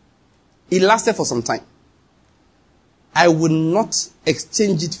 It lasted for some time. I would not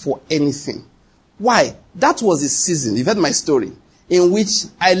exchange it for anything. Why? That was a season, you've heard my story, in which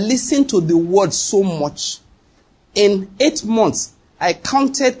I listened to the word so much. In 8 months, I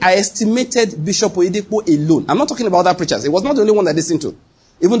estimated Bishop Oyedepo alone. I'm not talking about other preachers. It was not the only one I listened to,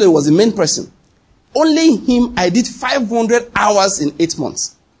 even though he was the main person. Only him, I did 500 hours in 8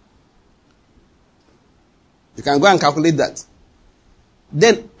 months. You can go and calculate that.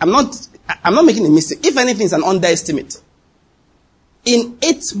 Then, I'm not making a mistake. If anything, it's an underestimate. In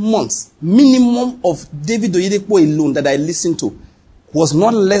 8 months, minimum of David Oyedepo alone that I listened to was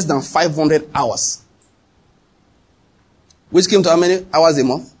not less than 500 hours. Which came to how many hours a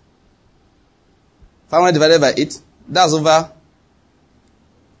month? 500 divided by 8. That's over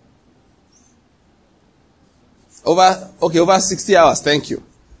 60 hours. Thank you.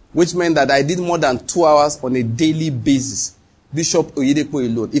 Which meant that I did more than 2 hours on a daily basis. Bishop Oyedepo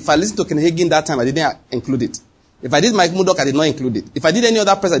alone. If I listened to Ken Hagin that time, I didn't include it. If I did Mike Murdoch, I did not include it. If I did any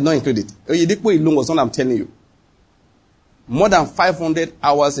other person, I did not include it. Oyedepo alone was what I'm telling you. More than 500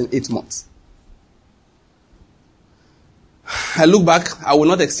 hours in 8 months. I look back, I will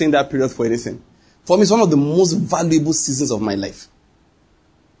not extend that period for anything. For me, it's one of the most valuable seasons of my life.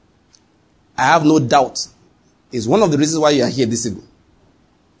 I have no doubt. It's one of the reasons why you are here this evening.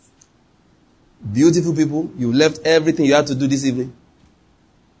 Beautiful people, you left everything you had to do this evening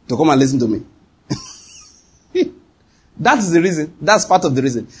to come and listen to me. That's the reason. That's part of the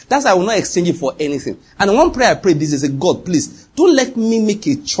reason. That's why I will not exchange it for anything. And one prayer I prayed this is, God, please, don't let me make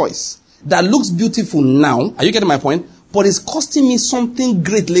a choice that looks beautiful now. Are you getting my point? But it's costing me something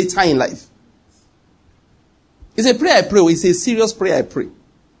great later in life. It's a prayer I pray. It's a serious prayer I pray.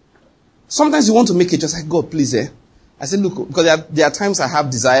 Sometimes you want to make a choice. Like, God, please, I say, look, because there are times I have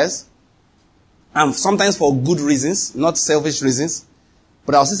desires. And sometimes for good reasons, not selfish reasons.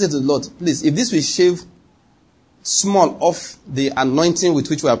 But I'll still say to the Lord, please, if this will shave small off the anointing with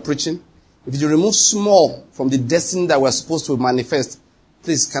which we are preaching, if you remove small from the destiny that we're supposed to manifest,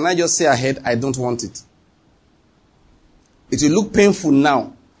 please, can I just say ahead, I don't want it. It will look painful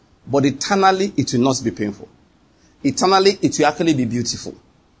now, but eternally it will not be painful. Eternally it will actually be beautiful.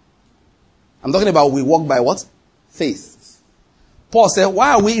 I'm talking about we walk by what? Faith. Paul said,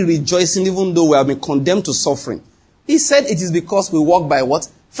 why are we rejoicing even though we have been condemned to suffering? He said it is because we walk by what?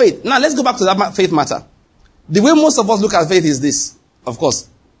 Faith. Now let's go back to that faith matter. The way most of us look at faith is this. Of course,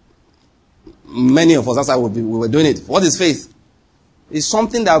 many of us, that's how we were doing it. What is faith? It's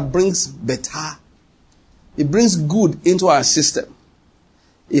something that brings better. It brings good into our system.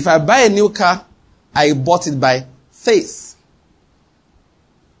 If I buy a new car, I bought it by faith.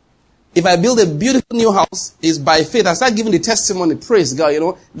 If I build a beautiful new house, it's by faith. I start giving the testimony, praise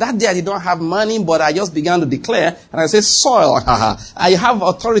God, that day I did not have money, but I just began to declare, and I say, soil, I have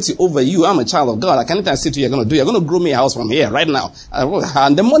authority over you. I'm a child of God. I can't say to you, you're going to grow me a house from here right now.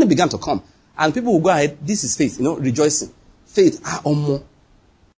 And the money began to come. And people will go ahead, this is faith, rejoicing. Faith, omo.